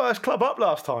wrong first club up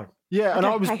last time. Yeah, and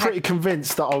I was pretty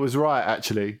convinced that I was right,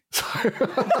 actually.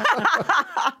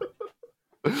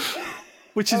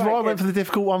 Which is why I went for the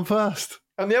difficult one first.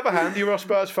 On the other hand, you're a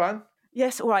Spurs fan.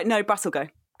 Yes, all right. No, Brassel, go.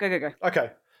 Go.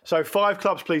 Okay, so 5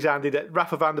 clubs, please, Andy, that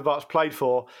Rafa van der Vaart's played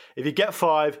for. If you get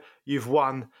 5, you've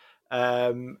won.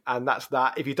 And that's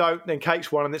that. If you don't, then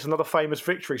Kate's won, and it's another famous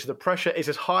victory. So the pressure is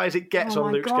as high as it gets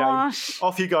on Luke's game.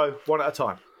 Off you go, one at a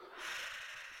time.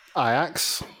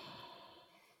 Ajax.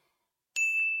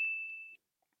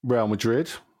 Real Madrid.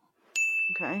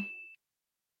 Okay.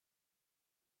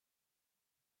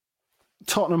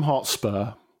 Tottenham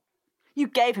Hotspur. You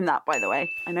gave him that, by the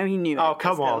way. I know he knew it. Oh,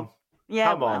 come on.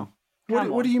 Yeah, come on.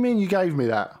 What do you mean you gave me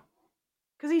that?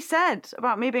 Because he said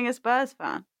about me being a Spurs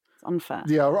fan. It's unfair.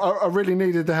 Yeah, I really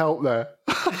needed the help there.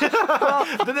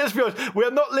 But let's be honest, we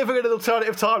are not living in an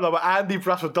alternative timeline where Andy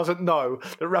Brassel doesn't know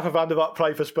that Rafa van der Vaart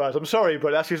played for Spurs. I'm sorry,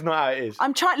 but that's just not how it is.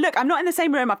 I'm not in the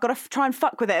same room. I've got to try and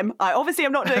fuck with him. I obviously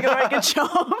am not doing a very good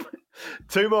job.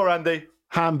 2 more, Andy.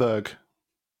 Hamburg.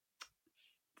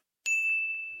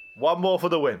 1 more for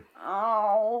the win.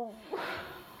 Oh.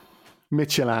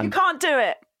 Midtjylland. You can't do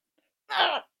it.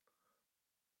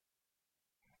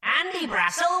 Andy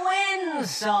Brassel wins.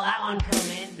 Saw that one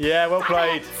coming. Yeah, well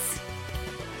played.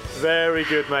 Very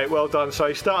good, mate. Well done. So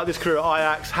he started his career at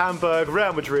Ajax, Hamburg,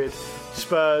 Real Madrid,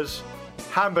 Spurs,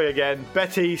 Hamburg again,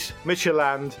 Betis,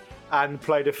 Midtjylland, and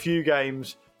played a few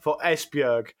games for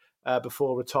Esbjerg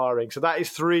before retiring. So that is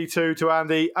 3-2 to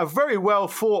Andy. A very well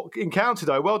fought encounter,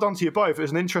 though. Well done to you both. It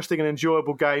was an interesting and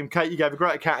enjoyable game. Kate, you gave a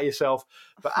great account of yourself,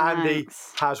 but Thanks. Andy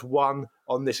has won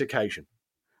on this occasion.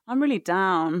 I'm really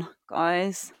down,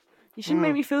 guys. You shouldn't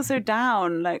make me feel so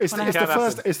down. Like It's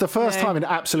the first time in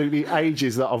absolutely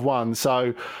ages that I've won.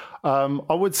 So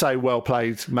I would say well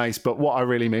played, Mace. But what I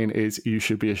really mean is you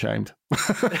should be ashamed.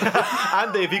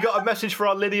 Andy, have you got a message for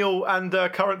our lineal and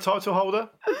current title holder?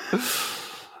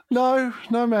 No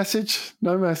message.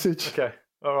 No message. Okay,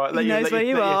 all right. He knows where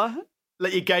you are.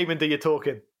 Let your game and do your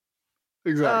talking.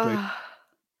 Exactly.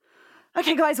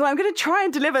 Okay, guys. Well, I'm going to try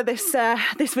and deliver this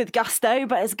this with gusto,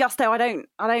 but it's gusto I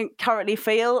don't currently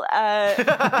feel.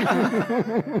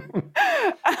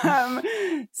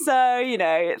 So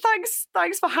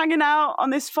thanks for hanging out on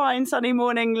this fine sunny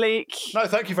morning, Luke. No,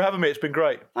 thank you for having me. It's been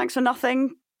great. Thanks for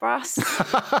nothing, Brass.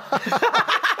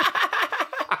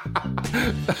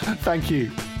 Thank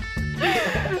you.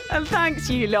 And thanks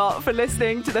you lot for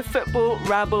listening to the Football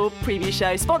Ramble preview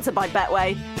show, sponsored by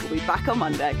Betway. We'll be back on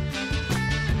Monday.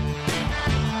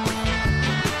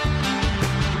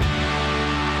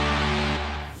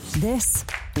 This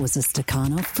was a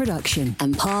Stakhanov production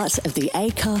and part of the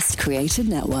Acast Creative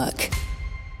Network.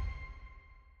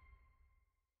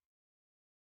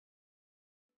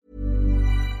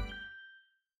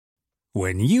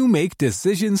 When you make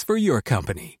decisions for your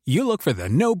company, you look for the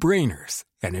no-brainers.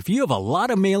 And if you have a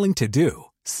lot of mailing to do,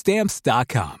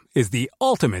 Stamps.com is the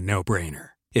ultimate no-brainer.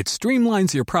 It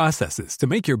streamlines your processes to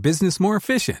make your business more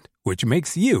efficient, which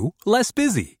makes you less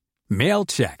busy. Mail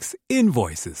checks,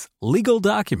 invoices, legal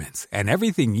documents, and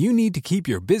everything you need to keep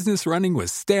your business running with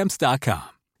Stamps.com.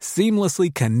 Seamlessly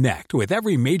connect with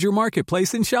every major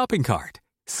marketplace and shopping cart.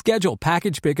 Schedule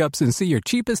package pickups and see your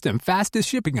cheapest and fastest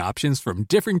shipping options from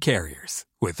different carriers.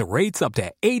 With rates up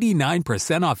to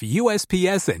 89% off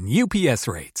USPS and UPS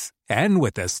rates. And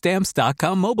with the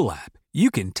Stamps.com mobile app,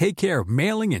 you can take care of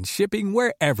mailing and shipping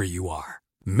wherever you are.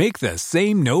 Make the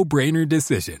same no-brainer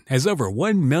decision as over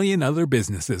 1 million other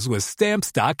businesses with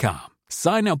Stamps.com.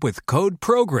 Sign up with code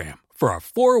PROGRAM for a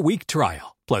 4-week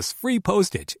trial, plus free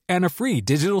postage and a free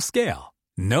digital scale.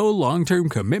 No long-term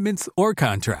commitments or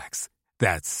contracts.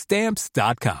 That's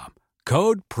Stamps.com.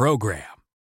 Code PROGRAM.